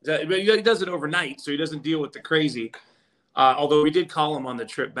Shea. He does it overnight, so he doesn't deal with the crazy. Although we did call him on the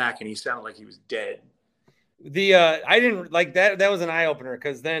trip back, and he sounded like he was dead. I didn't like that. That was an eye opener,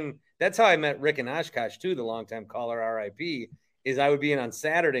 because then that's how I met Rick and Oshkosh too, the longtime caller, RIP. Is I would be in on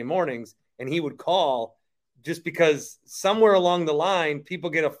Saturday mornings, and he would call just because somewhere along the line, people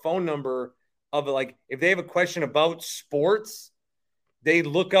get a phone number of, like, if they have a question about sports, they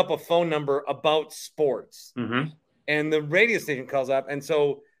look up a phone number about sports. Mm-hmm. And the radio station calls up. And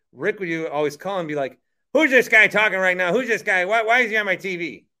so Rick would always call and be like, who's this guy talking right now? Who's this guy? Why is he on my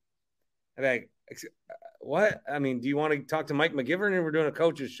TV? I'd be like, what? I mean, do you want to talk to Mike McGivern? And we're doing a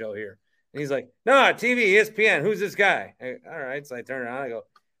coach's show here. And he's like, no, TV, ESPN. Who's this guy? All right. So I turn around. I go,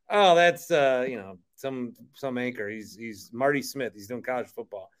 oh, that's, some anchor. He's Marty Smith. He's doing college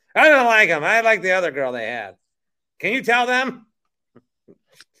football. I don't like him. I like the other girl they had. Can you tell them?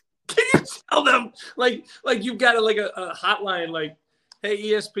 Can you tell them, like you've got a hotline, like, hey,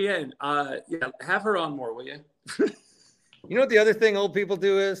 ESPN, yeah, have her on more, will you? You know what the other thing old people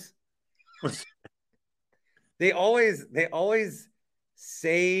do is? They always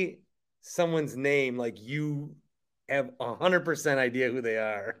say someone's name like you have 100% idea who they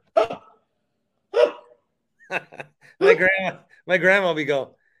are. My grandma will be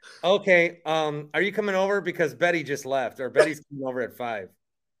go, okay, are you coming over? Because Betty just left, or Betty's coming over at 5.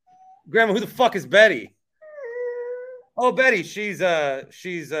 Grandma, who the fuck is Betty? Oh, Betty, she's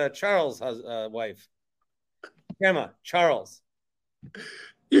Charles' wife. Grandma, Charles.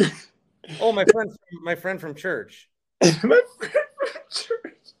 Oh, my friend from church. My friend from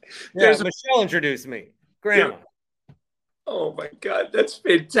church. Yeah, Michelle introduced me. Grandma. Yeah. Oh my God, that's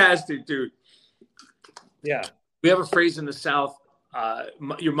fantastic, dude. Yeah. We have a phrase in the South,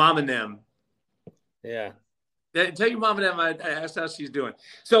 your mom and them. Yeah. Tell your mom and them I asked how she's doing.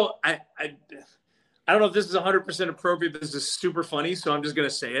 So I don't know if this is 100% appropriate. This is super funny, so I'm just going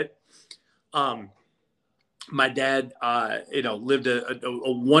to say it. My dad, lived a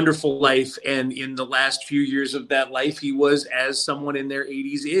wonderful life. And in the last few years of that life, he was, as someone in their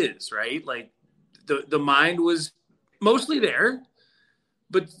 80s is, right? Like the mind was mostly there,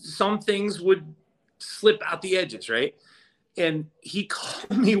 but some things would slip out the edges, right? And he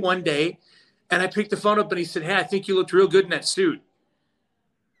called me one day, and I picked the phone up, and he said, hey, I think you looked real good in that suit.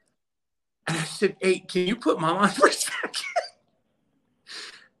 And I said, hey, can you put Mom on for a second?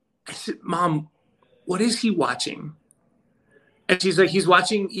 I said, Mom, what is he watching? And she's like, he's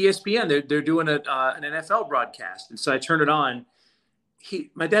watching ESPN. They're doing an NFL broadcast. And so I turned it on.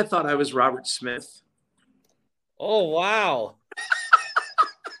 My dad thought I was Robert Smith. Oh, wow.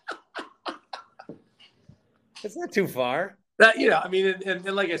 It's not too far. That, I mean, and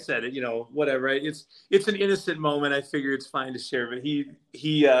like I said, whatever. Right? It's an innocent moment. I figure it's fine to share.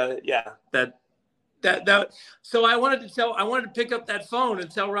 But that. So I wanted to pick up that phone and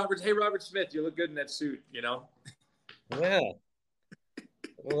tell Robert, hey, Robert Smith, you look good in that suit. Yeah.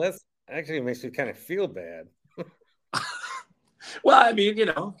 Well, that's actually makes me kind of feel bad. Well, I mean,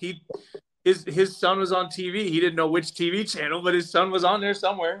 his son was on TV. He didn't know which TV channel, but his son was on there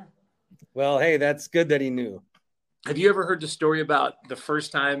somewhere. Well, hey, that's good that he knew. Have you ever heard the story about the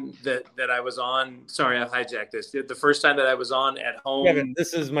first time that I was on? Sorry, I've hijacked this. The first time that I was on at home. Kevin,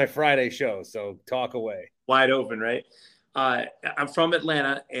 this is my Friday show, so talk away. Wide open, right? I'm from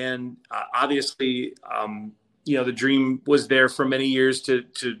Atlanta, and obviously, the dream was there for many years to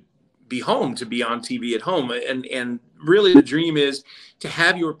be home, to be on TV at home. And really the dream is to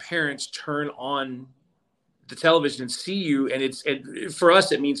have your parents turn on the television and see you. And for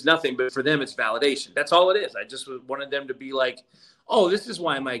us, it means nothing, but for them, it's validation. That's all it is. I just wanted them to be like, oh, this is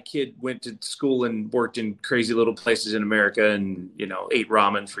why my kid went to school and worked in crazy little places in America and, ate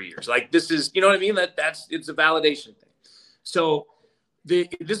ramen for years. Like, this is, you know what I mean? It's a validation thing. So this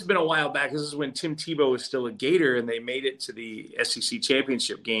has been a while back. This is when Tim Tebow was still a Gator and they made it to the SEC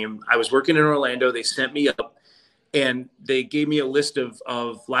championship game. I was working in Orlando. They sent me up and they gave me a list of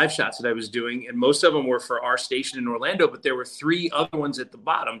live shots that I was doing. And most of them were for our station in Orlando, but there were 3 other ones at the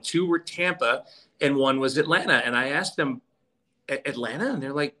bottom. 2 were Tampa and 1 was Atlanta. And I asked them, Atlanta? And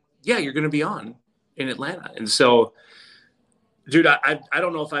they're like, yeah, you're going to be on in Atlanta. And so, dude, I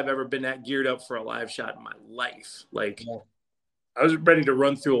don't know if I've ever been that geared up for a live shot in my life. Like, yeah. I was ready to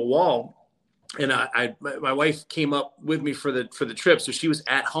run through a wall, and my wife came up with me for the trip. So she was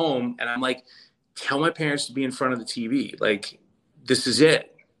at home, and I'm like, tell my parents to be in front of the TV. Like, this is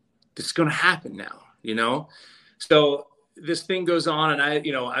it. This is going to happen now, So this thing goes on, and I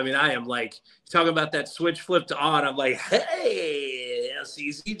am like talking about that switch flip to on. I'm like, hey,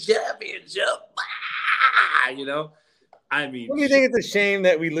 SEC championship. I mean, don't you think it's a shame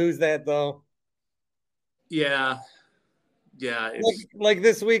that we lose that though? Yeah. Yeah. Like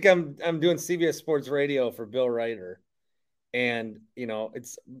this week, I'm doing CBS Sports Radio for Bill Ryder, and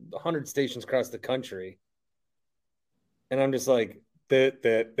it's 100 stations across the country, and I'm just like and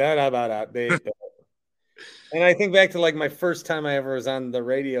I think back to like my first time I ever was on the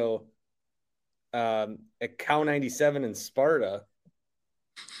radio at Cow 97 in Sparta,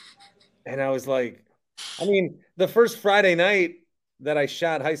 and I was like, I mean, the first Friday night that I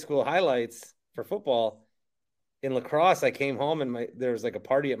shot high school highlights for football. In lacrosse, I came home and there was like a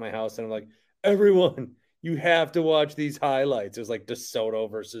party at my house, and I'm like, everyone, you have to watch these highlights. It was like DeSoto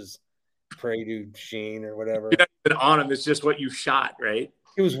versus Purdue Sheen or whatever. You're not even on them. It's just what you shot, right?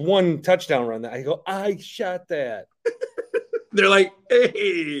 It was 1 touchdown run that I go, I shot that. They're like,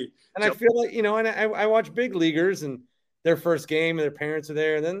 hey. And I feel like, and I watch big leaguers and their first game and their parents are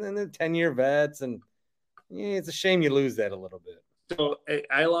there, and then they're 10-year vets, and it's a shame you lose that a little bit. So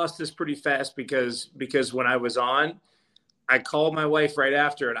I lost this pretty fast because when I was on, I called my wife right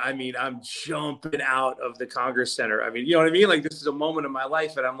after, and I mean, I'm jumping out of the Congress Center. I mean, you know what I mean? Like, this is a moment of my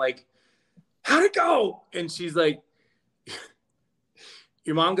life, and I'm like, how'd it go? And she's like,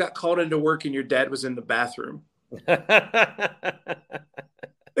 your mom got called into work and your dad was in the bathroom. They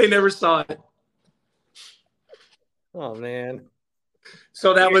never saw it. Oh, man.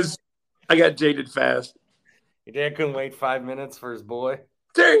 So I got jaded fast. Your dad couldn't wait 5 minutes for his boy?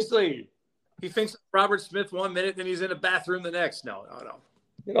 Seriously. He thinks Robert Smith 1 minute, then he's in a bathroom the next. No.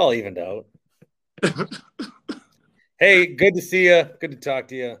 It all evened out. Hey, good to see you. Good to talk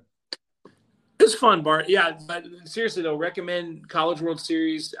to you. It's fun, Bart. Yeah, but seriously, though, recommend College World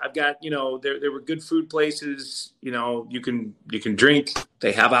Series. I've got, there were good food places. You can drink.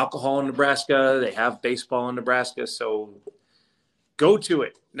 They have alcohol in Nebraska. They have baseball in Nebraska. So go to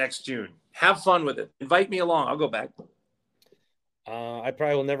it next June. Have fun with it. Invite me along. I'll go back. I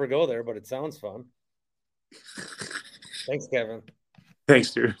probably will never go there, but it sounds fun. Thanks, Kevin.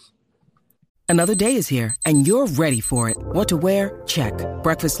 Thanks, dude. Another day is here, and you're ready for it. What to wear? Check.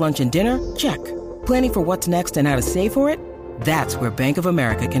 Breakfast, lunch, and dinner? Check. Planning for what's next and how to save for it? That's where Bank of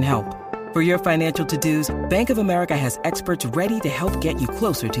America can help. For your financial to-dos, Bank of America has experts ready to help get you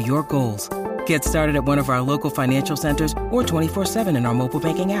closer to your goals. Get started at one of our local financial centers or 24/7 in our mobile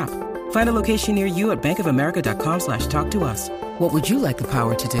banking app. Find a location near you at bankofamerica.com/talktous. What would you like the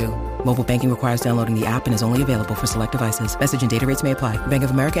power to do? Mobile banking requires downloading the app and is only available for select devices. Message and data rates may apply. Bank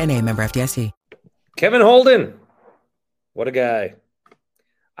of America NA, member FDIC. Kevin Holden. What a guy.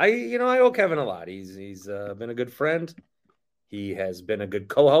 I owe Kevin a lot. He's been a good friend. He has been a good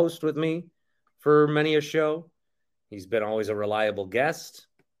co-host with me for many a show. He's been always a reliable guest.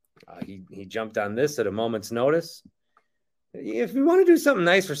 He jumped on this at a moment's notice. If you want to do something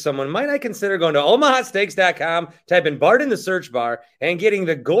nice for someone, might I consider going to omahasteaks.com, type in Bart in the search bar, and getting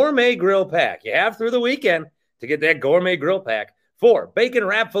the gourmet grill pack. You have through the weekend to get that gourmet grill pack. 4 bacon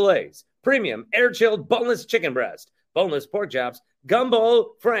wrap fillets, premium air-chilled boneless chicken breast, boneless pork chops,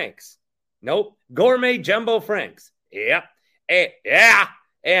 gumbo franks. Nope, gourmet jumbo franks. Yep.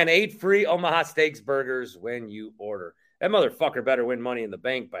 And 8 free Omaha Steaks burgers when you order. That motherfucker better win Money in the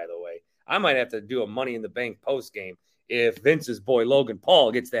Bank, by the way. I might have to do a Money in the Bank post game if Vince's boy Logan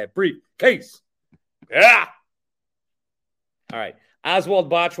Paul gets that briefcase. Yeah. All right. Oswald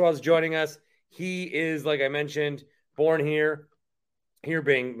Bwechwa is joining us. He is, like I mentioned, born here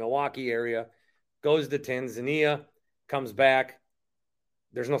being Milwaukee area, goes to Tanzania, comes back.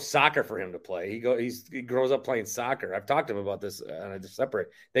 There's no soccer for him to play. He grows up playing soccer. I've talked to him about this on a separate.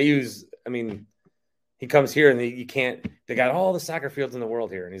 He comes here and they got all the soccer fields in the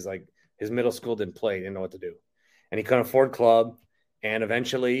world here. And he's like, his middle school didn't play, didn't know what to do. And he couldn't afford club. And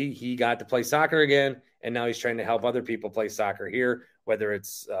eventually he got to play soccer again. And now he's trying to help other people play soccer here, whether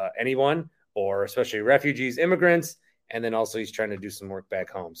it's anyone or especially refugees, immigrants. And then also he's trying to do some work back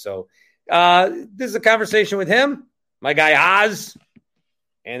home. So this is a conversation with him, my guy Oz.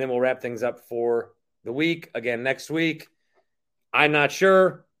 And then we'll wrap things up for the week. Again, next week, I'm not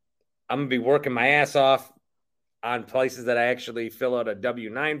sure. I'm going to be working my ass off on places that I actually fill out a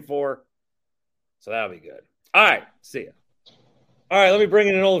W-9 for. So that'll be good. All right. See ya. All right. Let me bring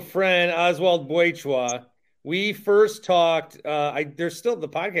in an old friend, Oswald Bwechwa. We first talked. The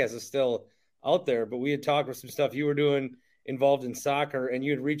podcast is still out there, but we had talked with some stuff you were doing involved in soccer, and you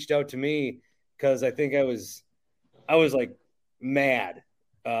had reached out to me because I think I was like mad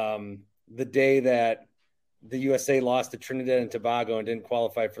the day that the USA lost to Trinidad and Tobago and didn't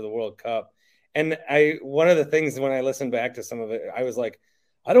qualify for the World Cup. And one of the things when I listened back to some of it, I was like,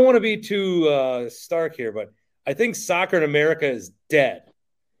 I don't want to be too stark here, but I think soccer in America is dead.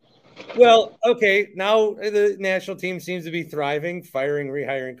 Well, okay, now the national team seems to be thriving,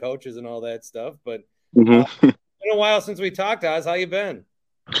 rehiring coaches and all that stuff. But it's been a while since we talked, Oz. How you been?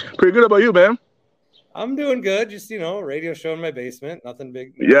 Pretty good. About you, man? I'm doing good. Just, radio show in my basement. Nothing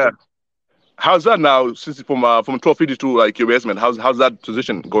big. Yeah. How's that now? Since from trophy to like your basement, how's that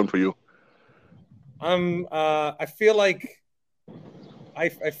transition going for you? I feel like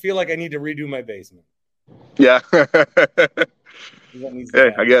I need to redo my basement. Yeah. Hey,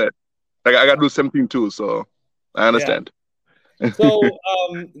 I get it. Like I got to do something too, so I understand. Yeah. So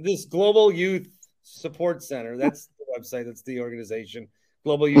this Global Youth Support Center, that's the website, that's the organization,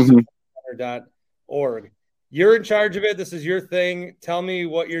 globalyouthsupportcenter.org. You're in charge of it. This is your thing. Tell me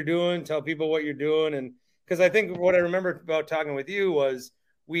what you're doing. Tell people what you're doing. And because I think what I remember about talking with you was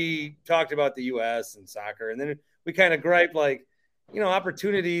we talked about the U.S. and soccer, and then we kind of griped like,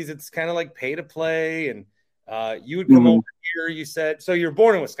 opportunities. It's kind of like pay to play. And you would come over here, you said. So you're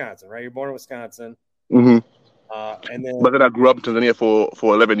born in Wisconsin, right? You're born in Wisconsin. Mm-hmm. But then I grew up in Tanzania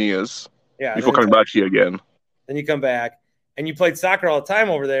for 11 years. Yeah. Before coming back here again. Then you come back. And you played soccer all the time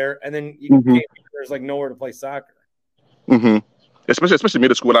over there, and then there's like nowhere to play soccer. Mm-hmm. Especially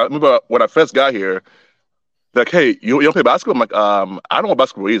middle school. I remember when I first got here, like, hey, you don't play basketball? I'm like, I don't know what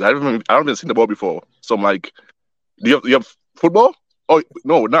basketball is. I haven't even seen the ball before. So I'm like, do you have football? Oh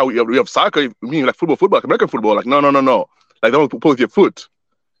no, now you have soccer. You mean like football, like American football? Like no. Like they don't play with your foot.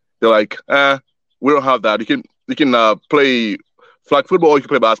 They're like, we don't have that. You can play flag football or you can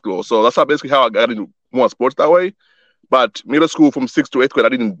play basketball. So that's basically how I got into more sports that way. But middle school from 6th to 8th grade, I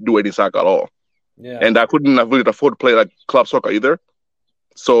didn't do any soccer at all. Yeah. And I couldn't really afford to play like club soccer either.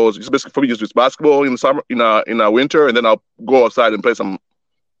 So it's basically for me just basketball in the summer, in winter, and then I'll go outside and play some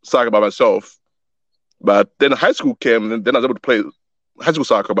soccer by myself. But then high school came, and then I was able to play high school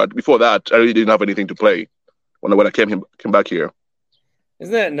soccer. But before that, I really didn't have anything to play when I came back here.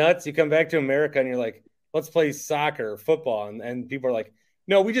 Isn't that nuts? You come back to America and you're like, let's play soccer, football, and people are like,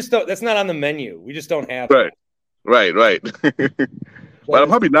 no, we just don't. That's not on the menu. We just don't have it. Right. But I'm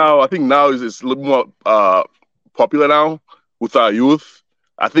happy now. I think now it's a little more popular now with our youth.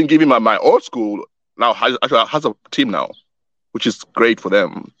 I think even my old school now has a team now, which is great for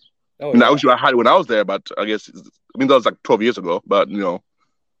them. Oh, yeah. I had it when I was there, but I guess that was like 12 years ago. But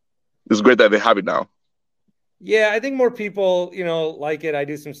it's great that they have it now. Yeah, I think more people like it. I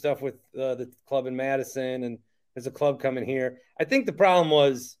do some stuff with the club in Madison, and there's a club coming here. I think the problem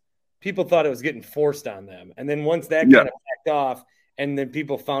was people thought it was getting forced on them. And then once that kind of backed off and then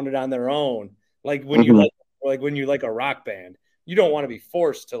people found it on their own, like when you like Or like when you like a rock band, you don't want to be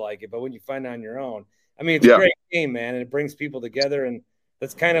forced to like it, but when you find it on your own, I mean, it's a great game, man, and it brings people together. And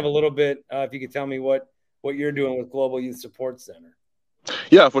that's kind of a little bit, if you could tell me what you're doing with Global Youth Support Center.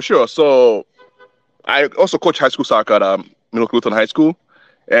 Yeah, for sure. So I also coach high school soccer at Middle Clifton High School.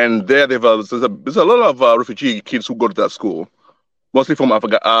 And there there's a lot of refugee kids who go to that school, mostly from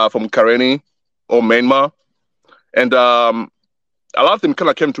Karenni or Myanmar. And a lot of them kind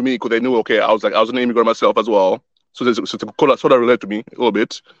of came to me because they knew, okay, I was an immigrant myself as well. So they sort of relate to me a little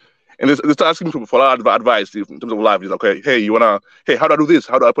bit. And they start asking me for a lot of advice in terms of life. It's like, okay, hey, how do I do this?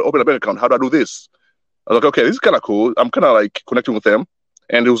 How do I open a bank account? How do I do this? I was like, okay, this is kind of cool. I'm kind of like connecting with them.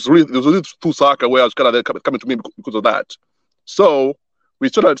 And it was really through soccer where I was kind of coming to me because of that. So we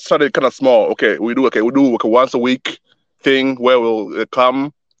started kind of small. Okay, we do like a once a week thing where we'll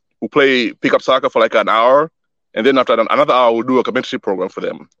play pickup soccer for like an hour. And then after another hour, we'll do like a mentorship program for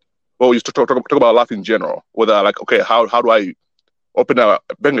them. Well, we used to talk about life in general, whether like, okay, how do I open a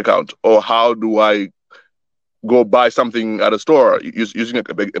bank account, or how do I go buy something at a store using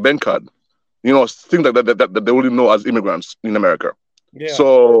a bank card? Things like that they wouldn't know as immigrants in America. Yeah.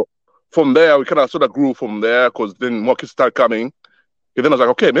 So from there, we kind of sort of grew from there because then more kids started coming. And then I was like,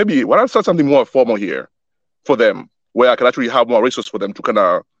 okay, maybe why not start something more formal here for them, where I can actually have more resources for them to kind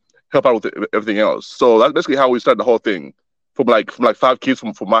of help out with everything else. So that's basically how we started the whole thing. From like 5 kids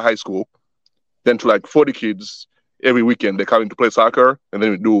from my high school, then to like 40 kids every weekend. They come in to play soccer, and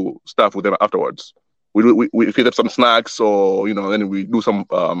then we do stuff with them afterwards. We feed them some snacks, or then we do some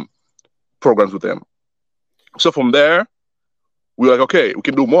programs with them. So from there, we were like, okay, we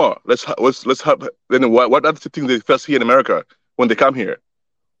can do more. Let's have. Then what other things they first hear in America when they come here? It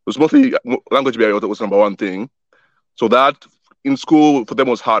was mostly language barrier that was number one thing. So that in school for them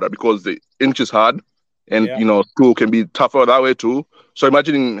was harder because the English is hard. And school can be tougher that way too. So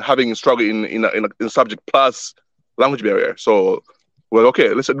imagining having a struggle in a subject plus language barrier. So we're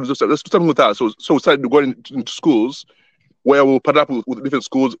okay. Let's do something with that. So we started going into schools where we'll partner up with different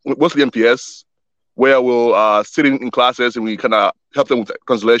schools, mostly MPS, where we'll sit in classes and we kind of help them with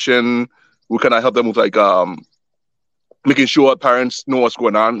translation. We kind of help them with like making sure parents know what's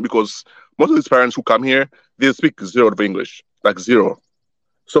going on, because most of these parents who come here, they speak zero of English, like zero.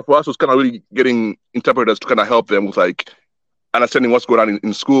 So for us, it was kind of really getting interpreters to kind of help them with like understanding what's going on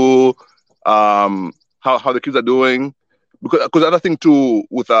in school, how the kids are doing. Because the other thing too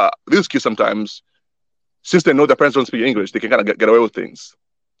with these kids sometimes, since they know their parents don't speak English, they can kind of get away with things.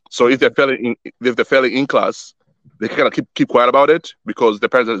 So if they're failing in class, they can kind of keep quiet about it because their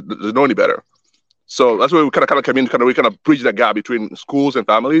parents don't know any better. So that's where we kind of come in, we kind of bridge that gap between schools and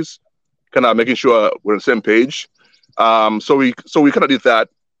families, kind of making sure we're on the same page. So we kind of did that.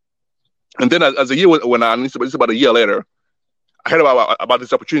 And then as the year went on, it's about a year later, I heard about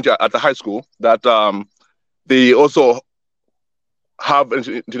this opportunity at the high school that they also have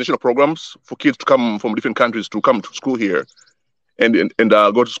international programs for kids to come from different countries to come to school here and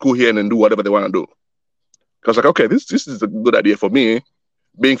go to school here and then do whatever they want to do. I was like, okay, this is a good idea for me.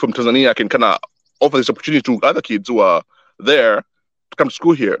 Being from Tanzania, I can kind of offer this opportunity to other kids who are there to come to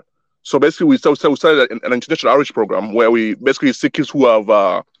school here. So basically, we started an international outreach program where we basically see kids who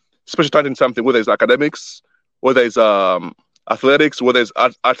have special talent in something, whether it's academics, whether it's athletics, whether it's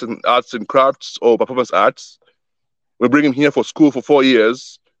arts and crafts or performance arts. We bring them here for school for 4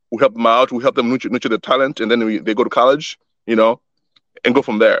 years. We help them out. We help them nurture their talent, and then they go to college, and go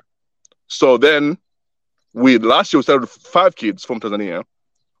from there. So then last year we started with 5 kids from Tanzania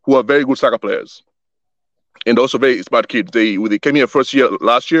who are very good soccer players and also very smart kids. They came here first year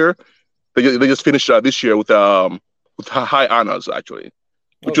last year. They just finished this year with high honors actually,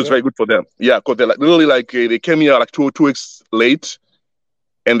 which was very good for them. Yeah, because they're they came here like 2 weeks late,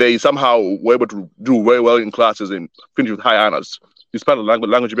 and they somehow were able to do very well in classes and finish with high honors, despite the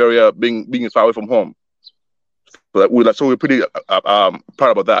language barrier being far away from home. So we're pretty proud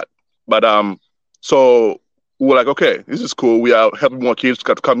about that. But so we were like, okay, this is cool. We are helping more kids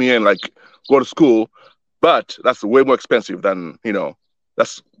to come here and like go to school, but that's way more expensive than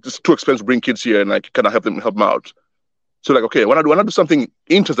that's just too expensive to bring kids here and like kind of help them out. So like, okay, why not do something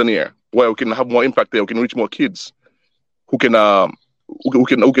in Tanzania where we can have more impact there? We can reach more kids who can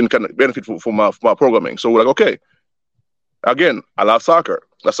kind of benefit from our programming. So we're like, okay, again, I love soccer.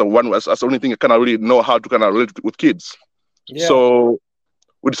 That's the only thing I kind of really know how to kind of relate with kids. Yeah. So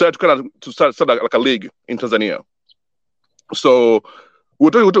we decided to start like a league in Tanzania. So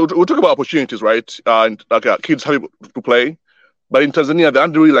we'll talk about opportunities, right? And like kids having to play, but in Tanzania there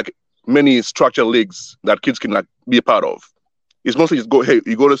aren't really like many structured leagues that kids can like be a part of. It's mostly just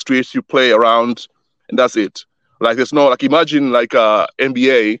you go to the streets, you play around, and that's it. Like there's no like imagine like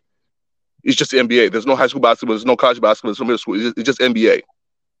NBA it's just NBA. There's no high school basketball. There's no college basketball. There's no middle school. It's just NBA.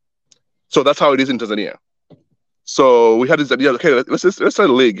 So that's how it is in Tanzania. So we had this idea. Okay, let's start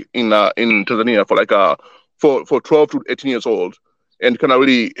a league in Tanzania for like for 12 to 18 years old, and kind of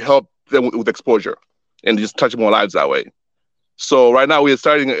really help them with exposure and just touch more lives that way. So right now we are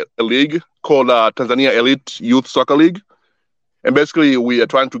starting a league called Tanzania Elite Youth Soccer League, and basically we are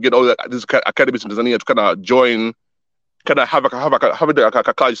trying to get all these academies in Tanzania to kind of join, kind of have a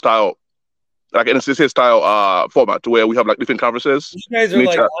college style, like an NCAA style format, where we have like different conferences. You guys are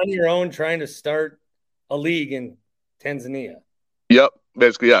like on your own trying to start a league in Tanzania. Yep,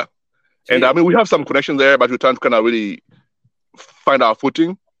 basically, yeah. Jeez. And I mean, we have some connection there, but we're trying to kind of really find our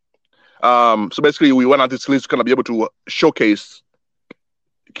footing. So basically, we want this league to kind of be able to showcase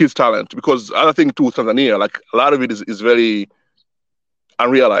kids' talent, because other thing too, Tanzania, like a lot of it is very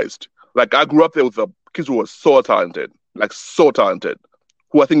unrealized. Like I grew up there with kids who were so talented,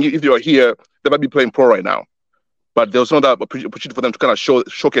 who I think if they were here, they might be playing pro right now. But there was not that opportunity for them to kind of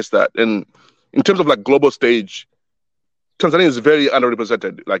showcase that. And in terms of like global stage, Tanzania is very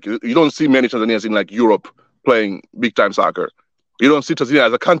underrepresented. Like you don't see many Tanzanians in like Europe playing big time soccer. You don't see Tanzania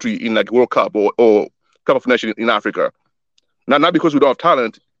as a country in like World Cup or Cup of Nations in Africa. Not because we don't have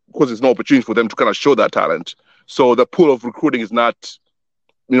talent, because there's no opportunity for them to kind of show that talent. So the pool of recruiting is not,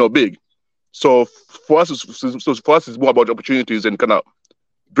 big. So for us, it's more about opportunities and kind of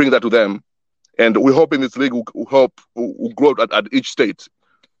bring that to them. And we're hoping this league will grow at each state.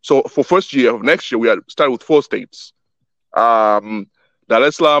 So for first year of next year, we are starting with 4 states: Dar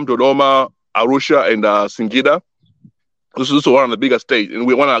es Salaam, Dodoma, Arusha, and Singida. This is one of the biggest states, and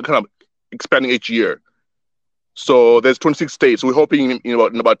we want to kind of expanding each year. So there's 26 states. We're hoping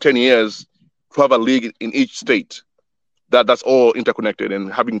in about 10 years to have a league in each state that's all interconnected,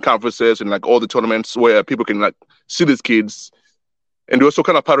 and having conferences and like all the tournaments where people can like see these kids. And we're also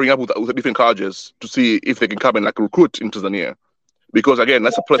kind of partnering up with different colleges to see if they can come and like recruit in Tanzania. Because again,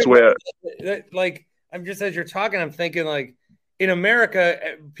 that's a place where, like, I'm just, as you're talking, I'm thinking like in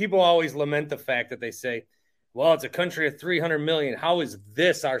America, people always lament the fact that they say, well, it's a country of 300 million. How is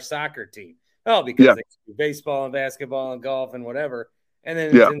this our soccer team? Oh, because they do baseball and basketball and golf and whatever. And then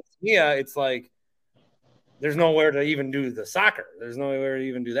in Tanzania, it's like there's nowhere to even do the soccer. There's nowhere to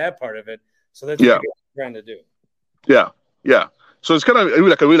even do that part of it. So that's what we're trying to do. Yeah, yeah. So it's kind of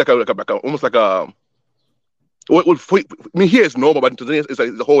almost like a. Here it's normal, but in Tanzania it's like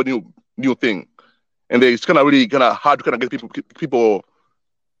a whole new thing, and it's kind of hard to kind of get people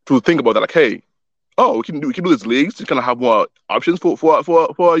to think about that. Like, hey, we can do these leagues to kind of have more options for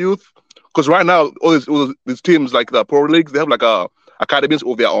our youth. Because right now all these teams like the pro leagues, they have like academies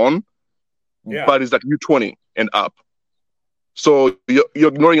of their own, but it's like U20 and up. So you're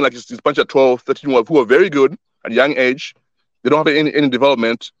ignoring like this bunch of 12, 13 who are very good at a young age. They don't have any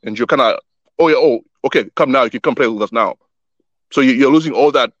development, and you're kind of, okay, come now, you can come play with us now. So you're losing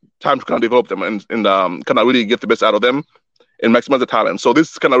all that time to kind of develop them and kind of really get the best out of them and maximize the talent. So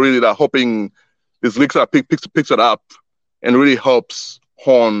this is kind of really hoping this league picks it up and really helps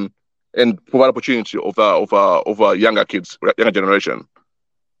hone and provide opportunity of younger kids, younger generation.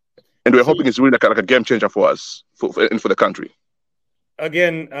 And we're hoping it's really like a game changer for us and for the country.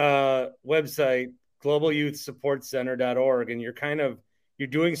 Again, website, globalyouthsupportcenter.org, and you're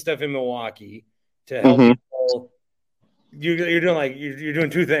doing stuff in Milwaukee to help people. You're doing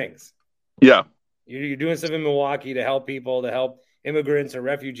 2 things. Yeah. You're doing stuff in Milwaukee to help people, to help immigrants or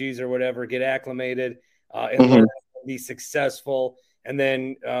refugees or whatever get acclimated and learn to be successful. And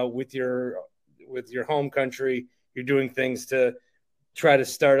then with your home country, you're doing things to try to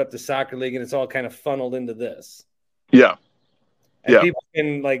start up the soccer league, and it's all kind of funneled into this. Yeah. And people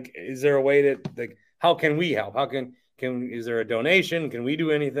can is there a way to how can we help? Is there a donation? Can we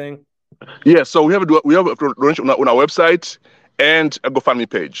do anything? Yeah, so we have a donation on our website and a GoFundMe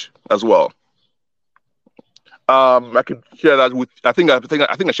page as well. I can share that with. I think I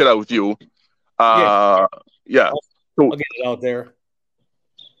share that with you. Yeah. So, I'll get it out there.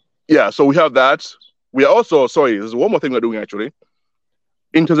 Yeah, so we have that. We are also there's one more thing we're doing actually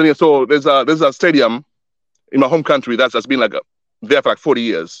in Tanzania. So there's a stadium in my home country that's been there for like 40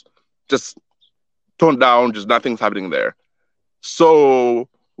 years, just torn down, just nothing's happening there. So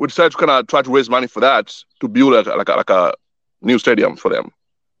we decided to kind of try to raise money for that, to build a new stadium for them.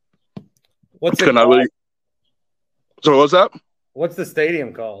 What's it called? So what's that? What's the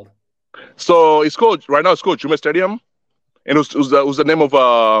stadium called? So right now it's called Juma Stadium, and it was the name of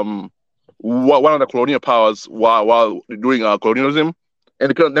one of the colonial powers while doing colonialism,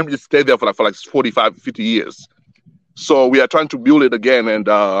 and the name just stayed there for 45, 50 years. So we are trying to build it again, and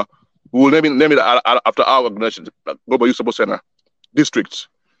we will name it after our organization, Global Youth Support Center District.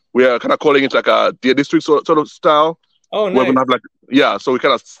 We are kind of calling it like a deer district sort of style. Oh, We're nice. gonna have so we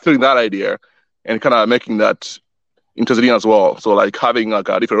kind of stealing that idea and kind of making that in Tanzania as well. So like having like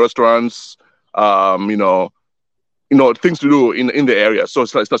different restaurants, things to do in the area. So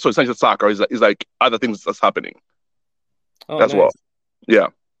it's not just soccer. It's like other things that's happening as well. Yeah.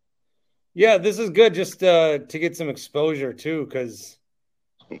 Yeah, this is good just to get some exposure too, because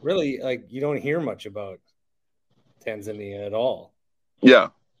really, like, you don't hear much about Tanzania at all. Yeah.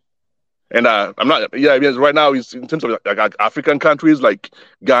 And I'm not. Yeah, because right now, it's in terms of like African countries like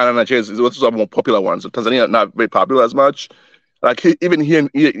Ghana, Nigeria, is also more popular ones. So Tanzania not very popular as much. Like even here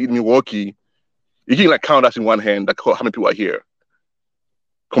in Milwaukee, you can like count us in one hand, like how many people are here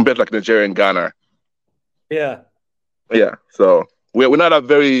compared to like Nigeria and Ghana. Yeah. Yeah. So we're not a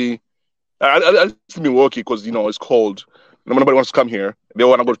very. I just Milwaukee because it's cold. Nobody wants to come here. They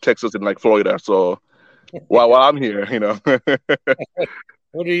want to go to Texas and like Florida. So while I'm here,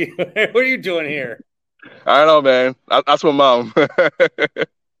 What are you doing here? I don't know, man. Ask my mom.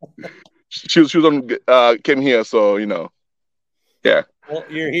 she was came here, so yeah. Well,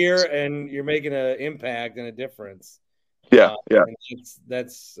 you're here and you're making an impact and a difference. Yeah, yeah. And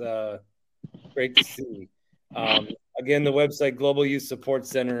that's great to see. Again, the website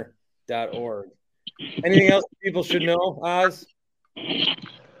globalyouthsupportcenter.org. Anything else people should know, Oz?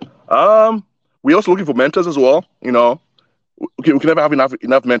 We're also looking for mentors as well. We can never have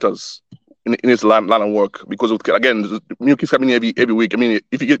enough mentors in this line of work because again, new kids coming every week. I mean,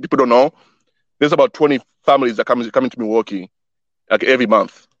 if people don't know, there's about 20 families that coming to Milwaukee like every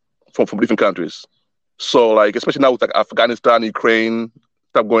month from different countries. So like especially now with like Afghanistan, Ukraine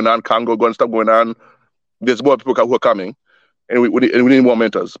stuff going on, Congo stuff going on, there's more people who are coming, and we need more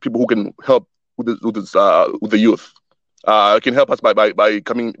mentors, people who can help with the youth. Can help us by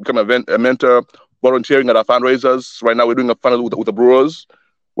becoming a mentor, volunteering at our fundraisers. Right now, we're doing a fundraiser with the Brewers,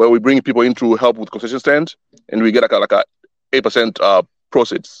 where we bring people in to help with concession stand, and we get like a 8%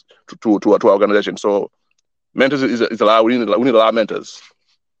 proceeds to our organization. So, mentors is a lot. We need a lot of mentors.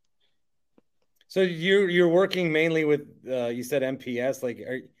 So you're working mainly with you said MPS. Like,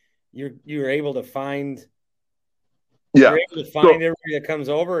 you're able to find? Yeah, you're able to find everybody that comes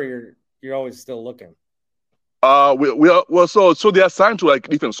over. Or you're always still looking. We are so they're assigned to like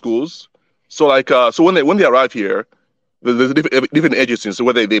different schools. So like so when they arrive here, there's different agencies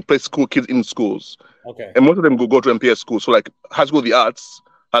where they place school kids in schools. Okay. And most of them go to MPS schools. So like High School of the Arts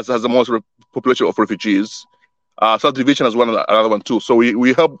has the most population of refugees. South Division has another one too. So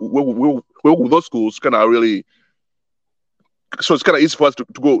we help we with those schools kind of really. So it's kind of easy for us to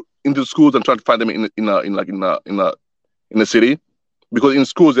go into schools and try to find them in the city. Because in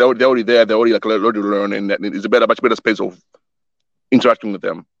schools they're already there, they're already already learn, and it's much better space of interacting with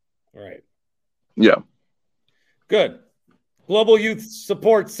them. Right. Yeah. Good.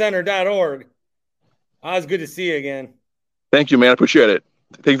 GlobalYouthSupportCenter.org. Oz, good to see you again. Thank you, man. I appreciate it.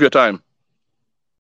 Thank you for your time.